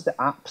when it comes to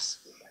apps,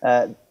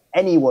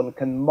 anyone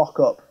can mock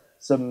up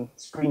some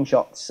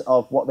screenshots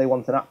of what they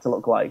want an app to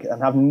look like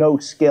and have no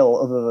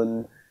skill other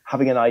than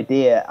having an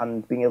idea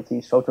and being able to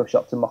use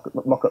Photoshop to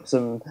mock up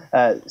some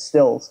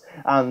stills,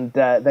 and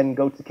then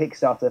go to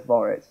Kickstarter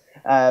for it.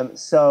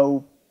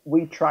 So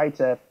we try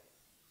to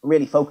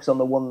really focus on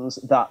the ones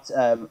that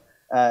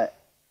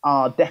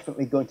are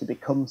definitely going to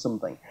become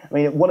something. I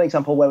mean, one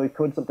example where we've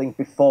covered something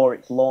before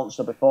it's launched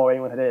or before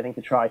anyone had anything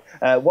to try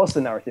was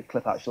the narrative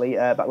clip, actually,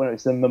 back when it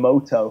was the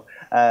Momoto.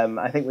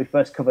 I think we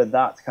first covered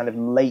that kind of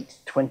late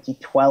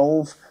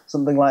 2012,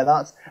 something like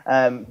that,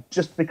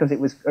 just because it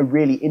was a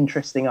really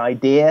interesting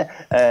idea.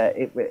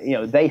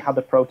 They had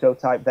a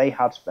prototype, they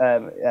had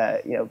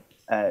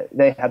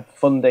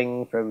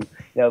funding from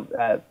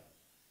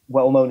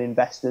well-known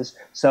investors,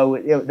 so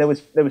there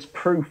was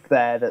proof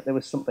there that there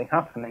was something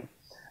happening.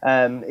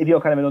 If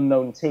you're kind of an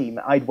unknown team,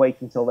 I'd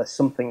wait until there's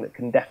something that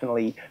can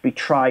definitely be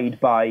tried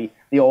by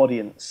the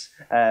audience,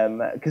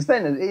 because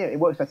then it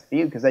works better for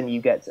you, because then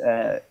you get,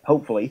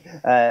 hopefully,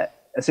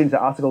 as soon as the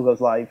article goes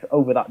live,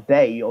 over that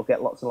day, you'll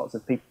get lots and lots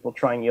of people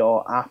trying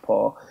your app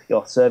or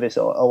your service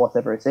or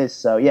whatever it is.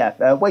 So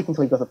yeah, wait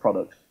until you've got a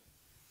product.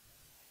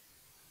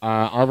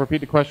 I'll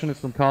repeat the question. It's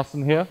from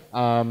Carsten here.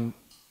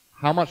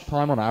 How much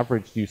time on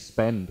average do you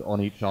spend on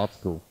each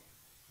article?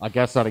 I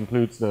guess that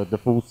includes the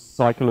full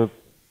cycle of,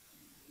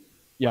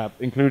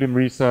 including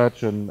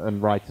research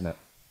and writing it.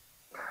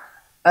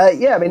 I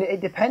mean,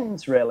 it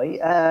depends really.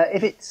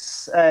 If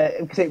it's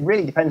because it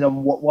really depends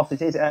on what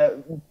it is.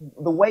 The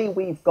way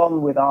we've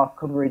gone with our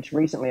coverage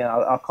recently,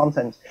 our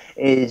content,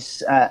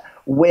 is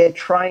we're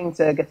trying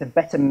to get a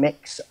better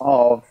mix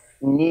of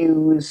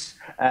news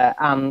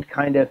and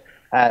kind of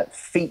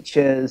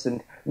features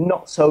and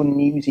not so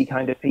newsy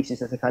kind of pieces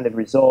that are kind of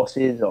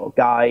resources or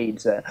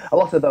guides. A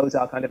lot of those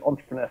are kind of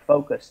entrepreneur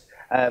focused.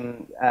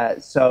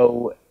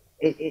 So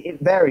it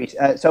varies.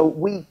 So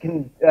we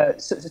can,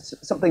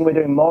 something we're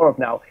doing more of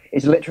now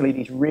is literally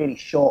these really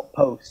short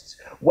posts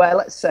where,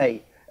 let's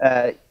say,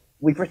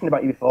 we've written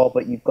about you before,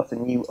 but you've got a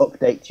new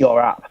update to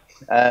your app.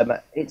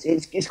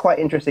 It's quite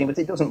interesting, but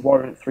it doesn't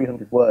warrant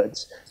 300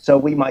 words. So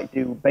we might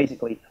do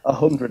basically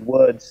 100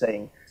 words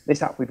saying,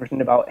 this app we've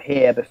written about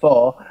here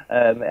before,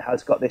 it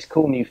has got this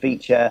cool new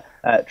feature,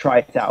 try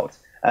it out.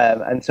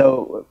 And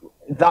so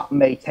that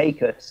may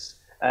take us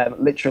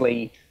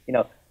literally,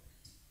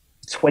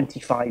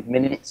 25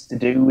 minutes to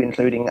do,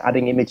 including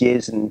adding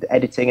images and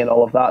editing and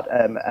all of that.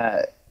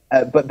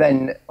 But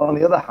then, on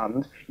the other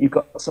hand, you've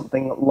got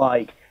something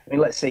like,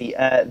 let's see,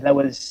 there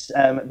was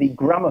the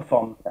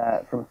gramophone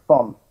from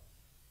Fon.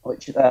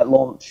 which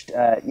launched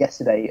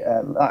yesterday.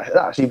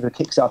 Actually, the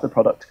Kickstarter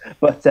product,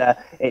 but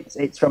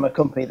it's from a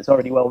company that's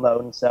already well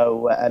known.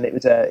 So, and it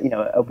was a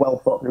well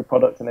thought through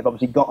product, and they've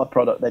obviously got a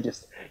product. They're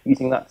just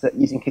using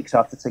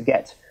Kickstarter to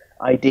get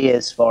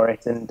ideas for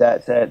it and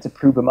to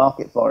prove a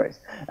market for it.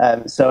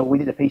 So we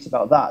did a piece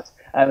about that.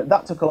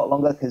 That took a lot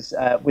longer because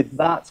with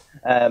that.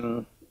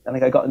 I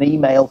think I got an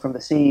email from the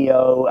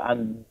CEO,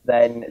 and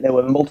then there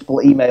were multiple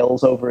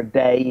emails over a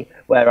day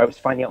where I was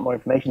finding out more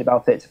information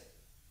about it.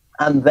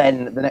 And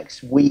then the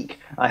next week,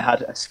 I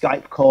had a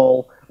Skype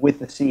call with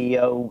the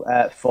CEO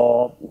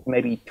for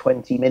maybe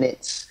 20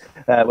 minutes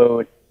where we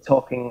were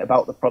talking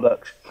about the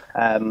product.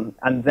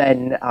 And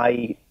then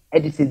I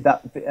edited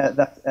that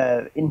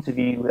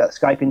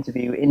Skype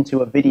interview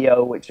into a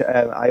video, which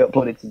I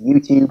uploaded to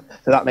YouTube.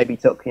 So that maybe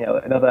took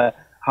another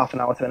half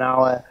an hour to an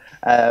hour.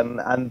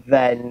 And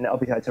then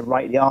obviously I had to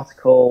write the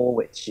article,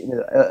 which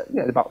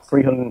about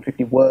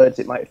 350 words.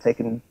 It might have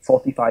taken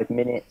 45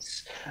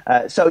 minutes.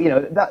 So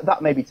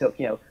that maybe took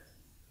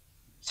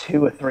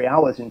 2 or 3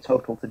 hours in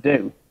total to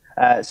do.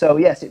 So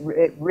yes,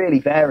 it really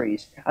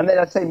varies. And then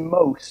I'd say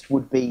most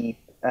would be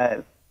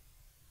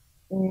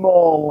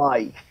more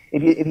like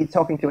if you're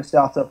talking to a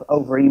startup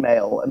over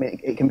email. I mean,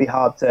 it can be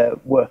hard to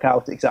work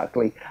out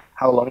exactly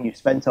how long you've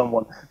spent on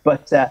one,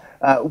 but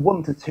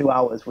 1 to 2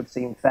 hours would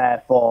seem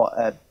fair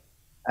for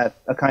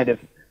a kind of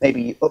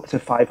maybe up to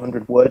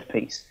 500 word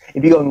piece.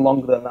 If you're going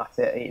longer than that,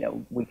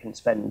 we can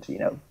spend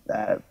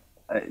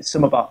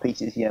some of our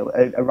pieces.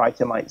 A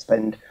writer might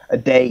spend a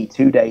day,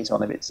 2 days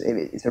on it.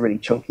 It's a really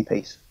chunky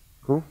piece.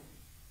 Cool.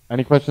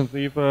 Any questions,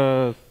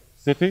 Eva?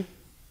 City?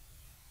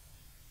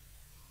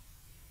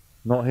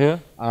 Not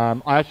here.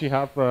 I actually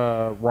have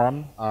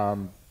one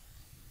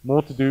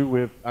more to do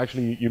with,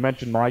 actually, you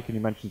mentioned Mike and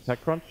you mentioned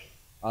TechCrunch.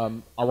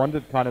 I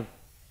wondered kind of,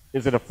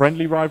 is it a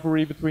friendly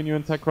rivalry between you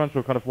and TechCrunch,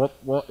 or kind of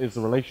what is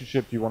the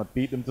relationship? Do you want to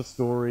beat them to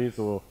stories,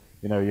 or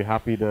you're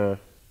happy to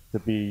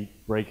be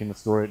breaking the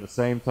story at the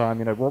same time?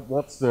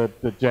 What's the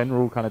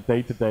general kind of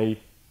day-to-day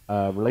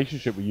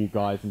relationship with you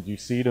guys, and do you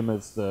see them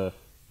as the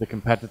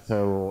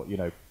competitor, or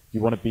do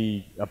you want to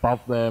be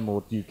above them,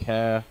 or do you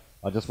care?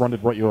 I just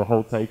wondered what your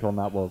whole take on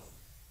that was.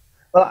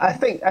 Well, I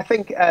think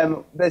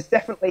there's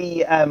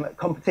definitely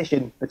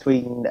competition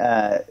between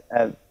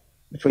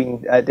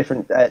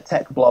different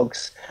tech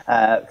blogs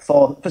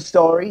for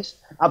stories.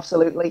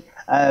 Absolutely.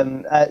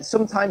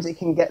 Sometimes it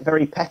can get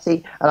very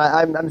petty,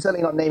 and I'm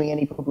certainly not naming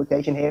any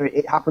publication here.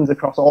 It happens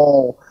across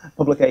all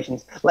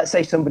publications. Let's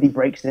say somebody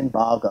breaks an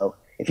embargo.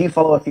 If you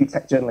follow a few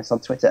tech journalists on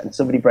Twitter and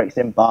somebody breaks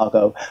an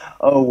embargo,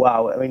 oh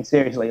wow! I mean,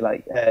 seriously,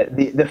 like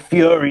the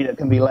fury that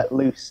can be let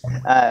loose,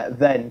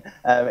 then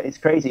it's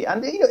crazy.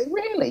 And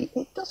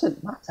it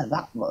doesn't matter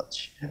that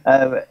much.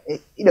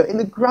 In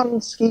the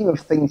grand scheme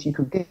of things, you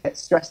could get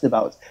stressed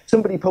about.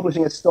 Somebody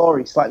publishing a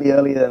story slightly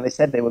earlier than they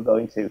said they were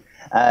going to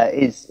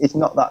is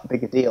not that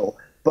big a deal.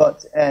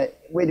 But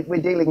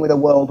we're dealing with a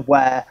world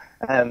where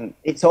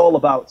it's all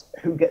about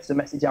who gets the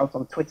message out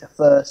on Twitter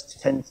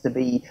first. Tends to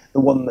be the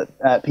one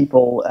that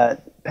people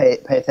pay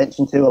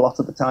attention to a lot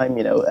of the time.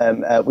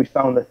 We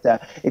found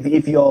that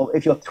if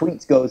your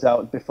tweet goes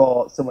out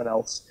before someone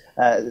else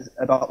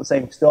about the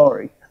same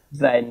story,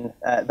 then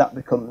that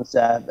becomes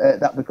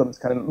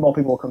kind of more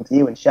people will come to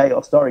you and share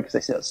your story because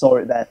they saw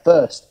it there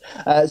first.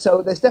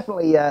 So there's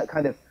definitely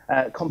kind of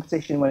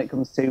competition when it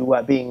comes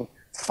to being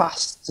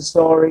fast to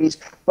stories,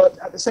 but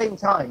at the same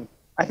time,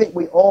 I think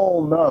we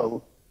all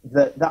know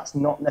that that's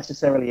not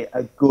necessarily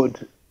a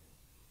good,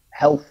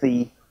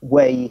 healthy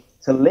way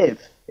to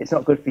live. It's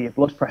not good for your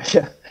blood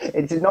pressure.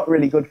 It is not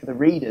really good for the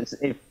readers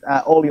if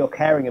all you're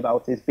caring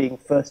about is being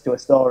first to a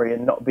story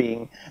and not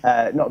being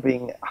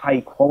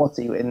high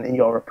quality in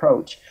your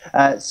approach.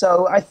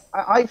 So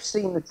I've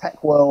seen the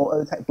tech world,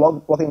 the tech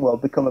blogging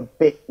world, become a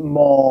bit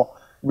more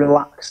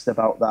relaxed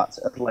about that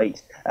of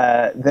late.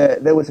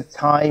 There was a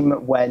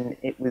time when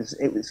it was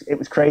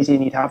crazy,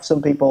 and you'd have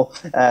some people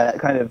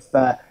kind of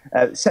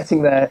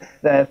setting their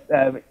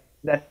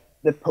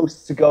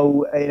posts to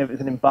go. It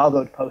was an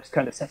embargoed post,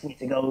 kind of setting it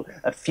to go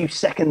a few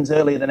seconds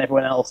earlier than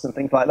everyone else, and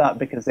things like that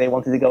because they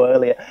wanted to go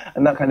earlier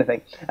and that kind of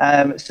thing.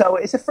 So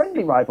it's a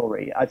friendly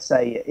rivalry, I'd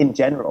say, in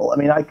general. I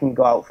mean, I can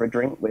go out for a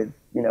drink with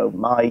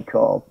Mike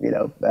or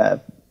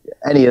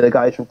any of the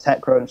guys from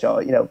TechCrunch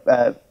or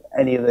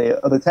any of the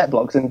other tech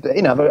blogs, and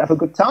have a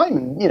good time,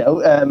 and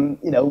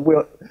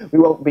we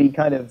won't be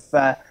kind of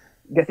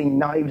getting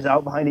knives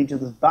out behind each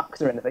other's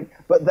backs or anything.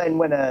 But then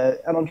when an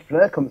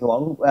entrepreneur comes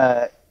along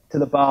to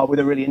the bar with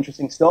a really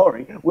interesting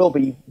story, we'll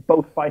be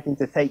both fighting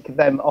to take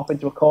them off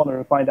into a corner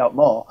and find out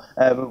more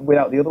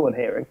without the other one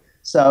hearing.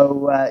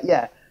 So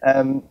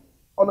on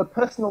a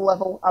personal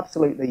level,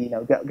 absolutely,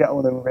 get on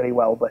with them really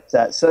well. But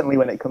certainly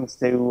when it comes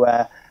to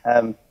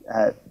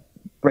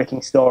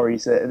breaking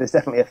stories, there's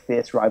definitely a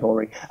fierce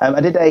rivalry.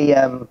 I did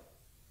a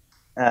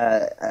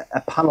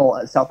panel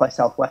at South by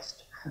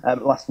Southwest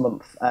last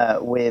month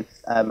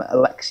with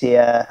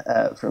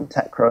Alexia from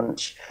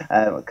TechCrunch,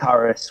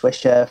 Kara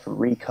Swisher from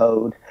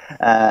Recode,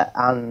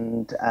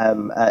 and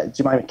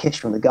Jemima Kish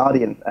from The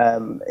Guardian.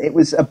 It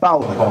was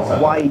about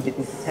why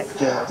didn't tech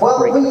journalists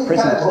break the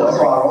prison story,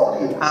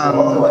 and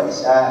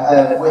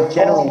the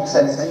general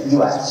consensus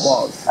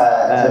was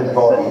that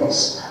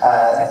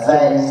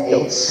then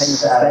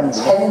it's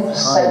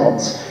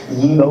 10%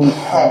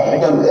 UK.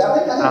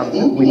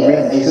 And we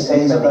really should be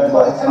spending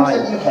more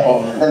time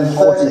on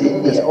policy,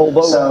 because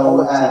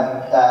although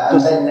policy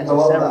doesn't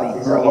necessarily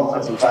bring in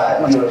massive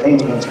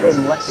changes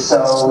unless it's a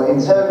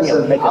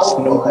mega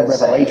snowball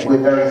revelation,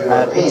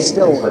 it's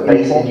still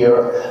important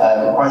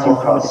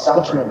to have a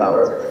discussion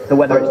about. So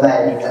whether it's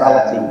net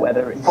neutrality,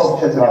 whether it's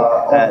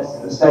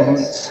government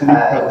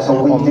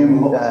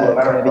snooping on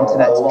kind of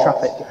internet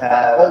traffic,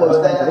 all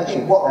those kinds of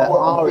issues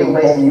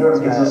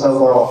are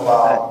important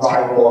for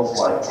tech blogs to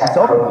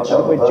talk about.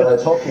 But we're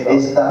just talking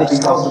about this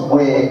cost of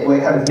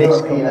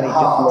this company just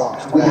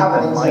launched a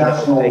minor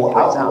update to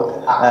its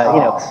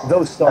app.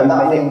 Those stories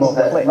may get more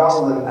clicks, but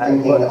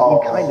you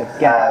kind of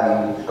get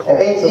caught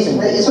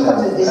up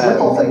in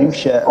the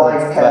minutiae of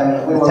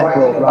the tech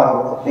world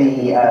rather than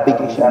the big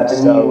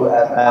issues. So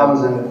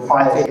I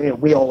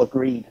think we all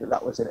agreed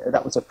that was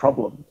a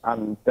problem,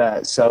 and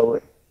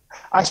so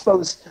I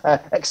suppose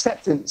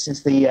acceptance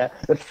is the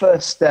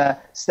first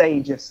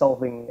stage of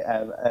solving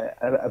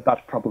a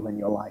bad problem in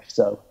your life.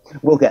 So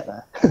we'll get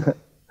there.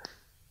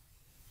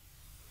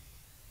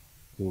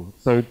 Cool.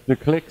 So do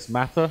clicks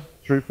matter,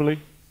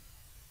 truthfully?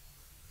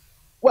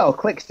 Well,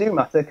 clicks do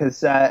matter, because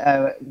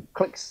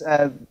clicks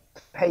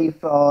pay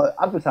for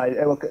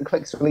advertising. Well,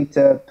 clicks lead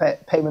to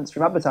payments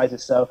from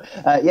advertisers. So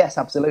yes,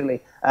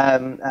 absolutely.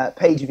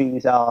 Page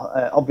views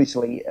are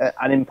obviously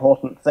an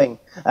important thing,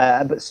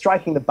 but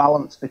striking the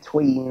balance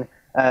between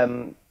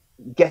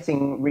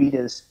getting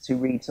readers to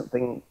read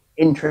something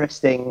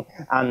interesting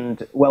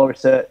and well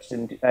researched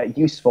and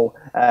useful,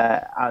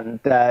 and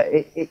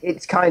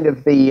it's kind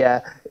of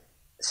the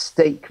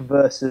steak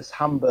versus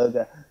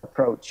hamburger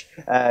approach.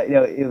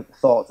 You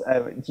thought,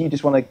 do you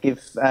just want to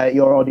give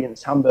your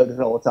audience hamburgers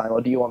all the time, or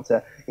do you want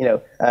to,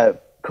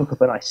 cook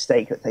up a nice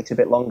steak that takes a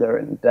bit longer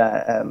and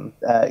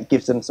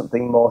gives them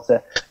something more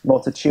to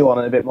chew on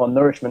and a bit more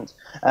nourishment?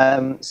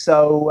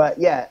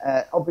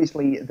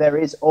 Obviously there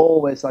is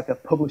always like a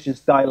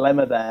publisher's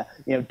dilemma there.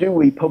 Do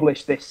we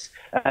publish this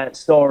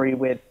story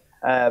with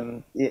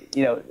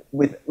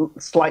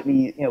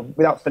slightly,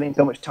 without spending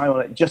so much time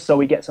on it, just so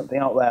we get something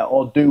out there,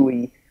 or do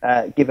we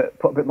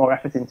put a bit more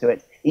effort into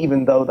it,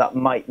 even though that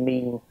might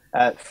mean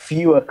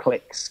fewer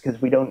clicks, because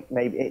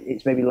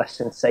it's maybe less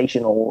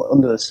sensational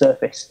under the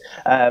surface.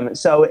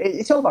 So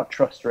it's all about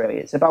trust, really.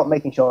 It's about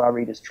making sure our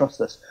readers trust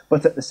us,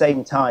 but at the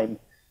same time,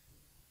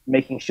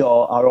 making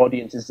sure our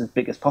audience is as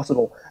big as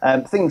possible.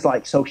 Things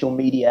like social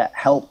media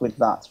help with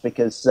that,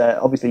 because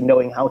obviously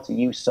knowing how to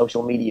use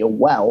social media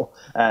well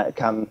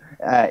can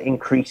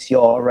increase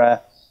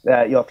your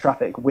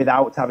traffic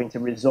without having to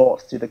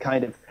resort to the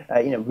kind of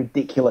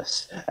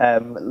ridiculous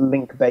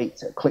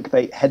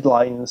clickbait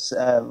headlines.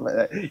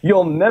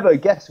 You'll never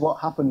guess what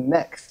happened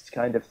next,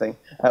 kind of thing,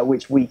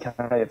 which we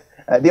kind of.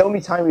 The only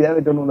time we've ever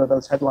done one of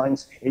those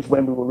headlines is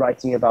when we were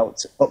writing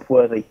about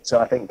Upworthy. So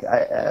I think,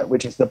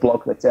 which is the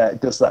blog that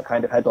does that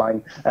kind of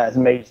headline, has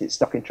made it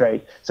stock in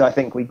trade. So I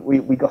think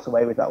we got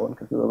away with that one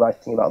because we were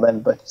writing about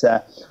them. But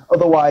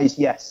otherwise,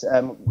 yes,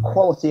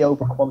 quality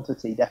over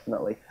quantity,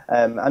 definitely.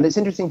 And it's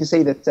interesting to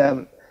see that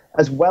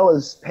as well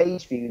as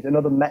page views,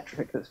 another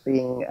metric that's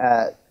being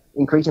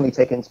increasingly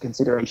taken into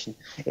consideration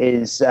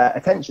is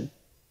attention.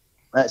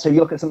 So if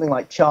you look at something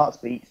like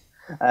Chartbeat,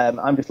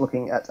 I'm just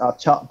looking at our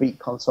Chartbeat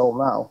console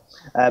now.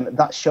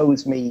 That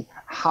shows me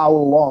how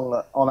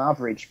long, on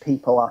average,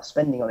 people are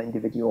spending on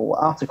individual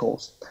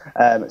articles.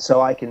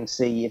 So I can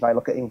see, if I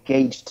look at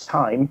engaged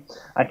time,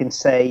 I can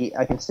see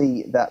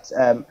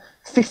that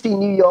 50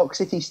 New York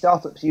City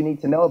startups you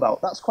need to know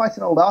about. That's quite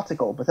an old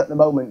article, but at the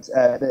moment,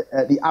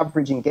 the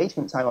average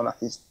engagement time on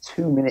that is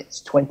 2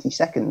 minutes 20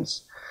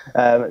 seconds.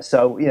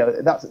 So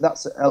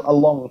that's a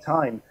long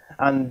time.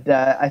 And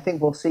I think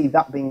we'll see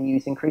that being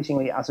used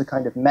increasingly as a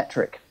kind of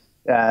metric.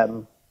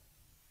 And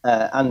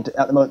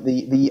at the moment,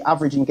 the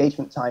average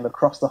engagement time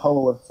across the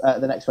whole of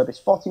the Next Web is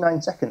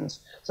 49 seconds.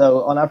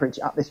 So on average,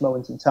 at this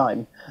moment in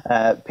time,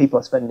 people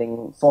are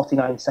spending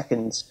 49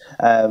 seconds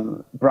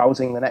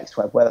browsing the Next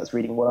Web, whether it's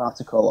reading one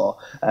article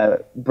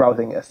or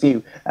browsing a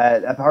few.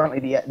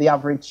 Apparently, the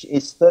average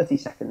is 30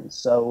 seconds.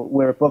 So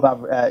we're above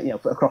average,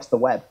 across the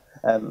web.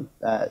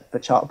 For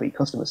Chartbeat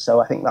customers. So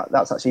I think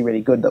that's actually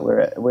really good that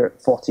we're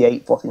at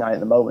 48, 49 at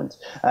the moment.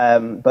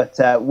 But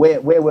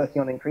we're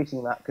working on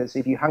increasing that, because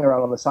if you hang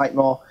around on the site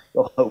more,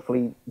 you'll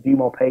hopefully view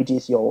more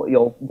pages.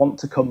 You'll want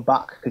to come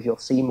back because you'll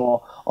see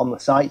more on the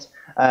site.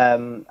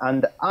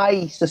 And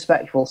I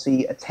suspect we'll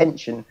see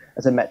attention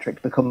as a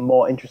metric become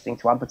more interesting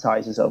to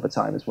advertisers over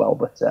time as well.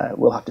 But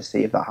we'll have to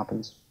see if that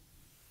happens.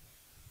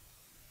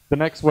 The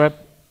Next Web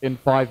in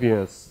 5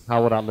 years,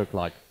 how would that look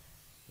like?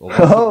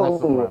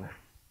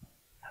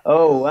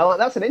 Oh, well,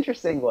 that's an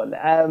interesting one.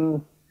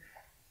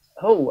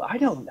 Oh, I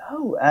don't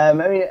know.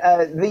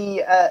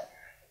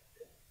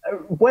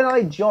 When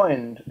I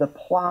joined, the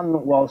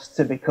plan was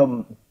to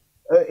become.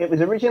 It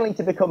was originally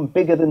to become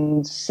bigger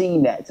than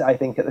CNET, I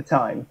think, at the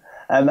time,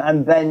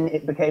 and then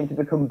it became to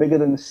become bigger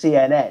than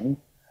CNN.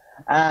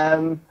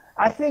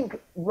 I think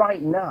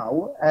right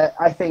now,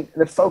 I think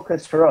the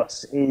focus for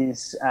us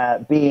is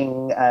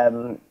being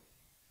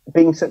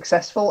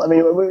successful. I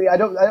mean, I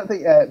don't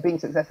think being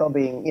successful,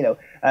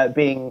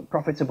 being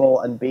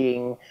profitable, and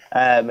being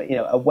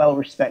a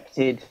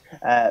well-respected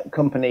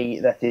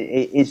company that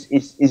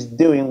is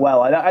doing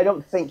well. I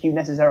don't think you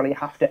necessarily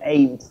have to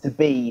aim to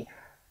be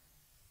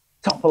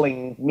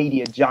toppling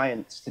media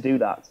giants to do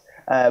that.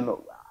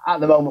 At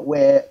the moment,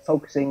 we're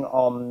focusing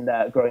on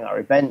growing our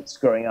events,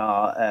 growing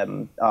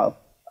our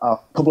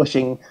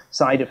publishing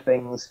side of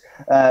things.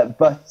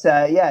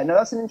 Yeah, no,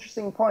 that's an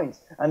interesting point.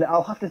 And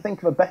I'll have to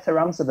think of a better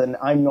answer than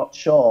I'm not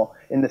sure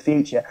in the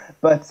future.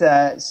 But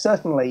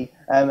certainly,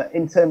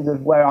 in terms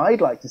of where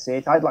I'd like to see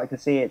it, I'd like to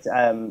see it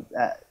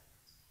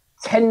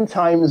 10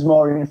 times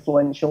more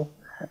influential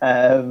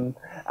and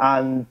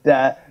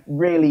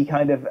really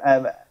kind of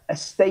a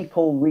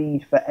staple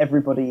read for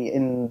everybody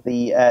in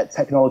the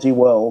technology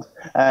world.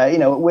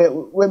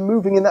 We're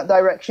moving in that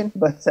direction,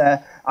 but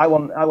I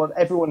want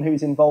everyone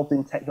who's involved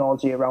in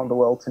technology around the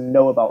world to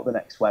know about the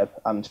Next Web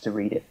and to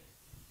read it.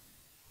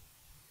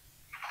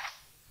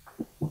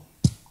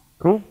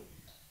 Cool.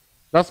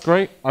 That's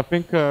great. I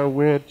think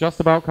we're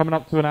just about coming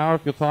up to an hour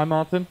of your time,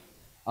 Martin.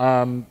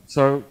 I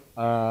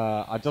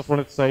just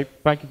wanted to say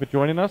thank you for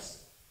joining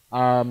us.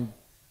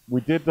 We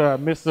did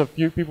miss a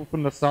few people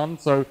from the Sun,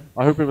 so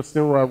I hope it was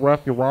still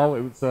worth your while.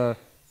 It was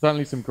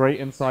certainly some great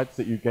insights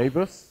that you gave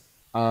us.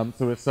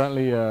 So it's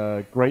certainly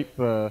great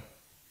for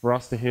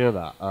us to hear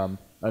that.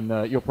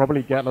 And you'll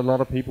probably get a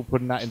lot of people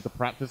putting that into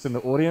practice in the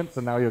audience,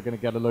 and now you're going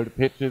to get a load of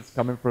pitches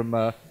coming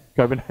from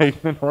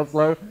Copenhagen and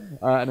Oslo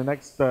in the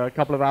next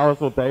couple of hours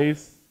or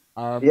days.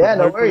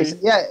 No worries.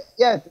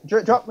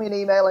 Drop me an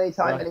email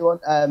anytime, anyone.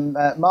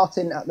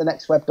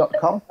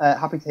 Martin@thenextweb.com.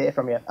 Happy to hear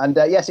from you. And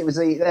yes, it was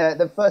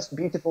the first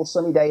beautiful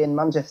sunny day in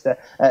Manchester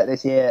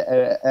this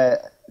year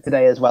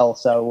today as well.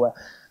 So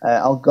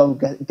I'll go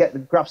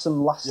and grab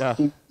some last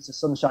few minutes of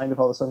sunshine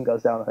before the sun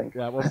goes down, I think.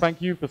 Yeah, well,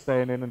 thank you for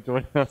staying in and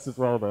joining us as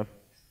well, then.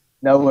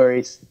 No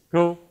worries.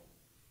 Cool.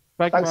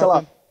 Thanks a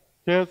lot.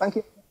 Cheers. Thank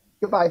you.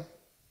 Goodbye.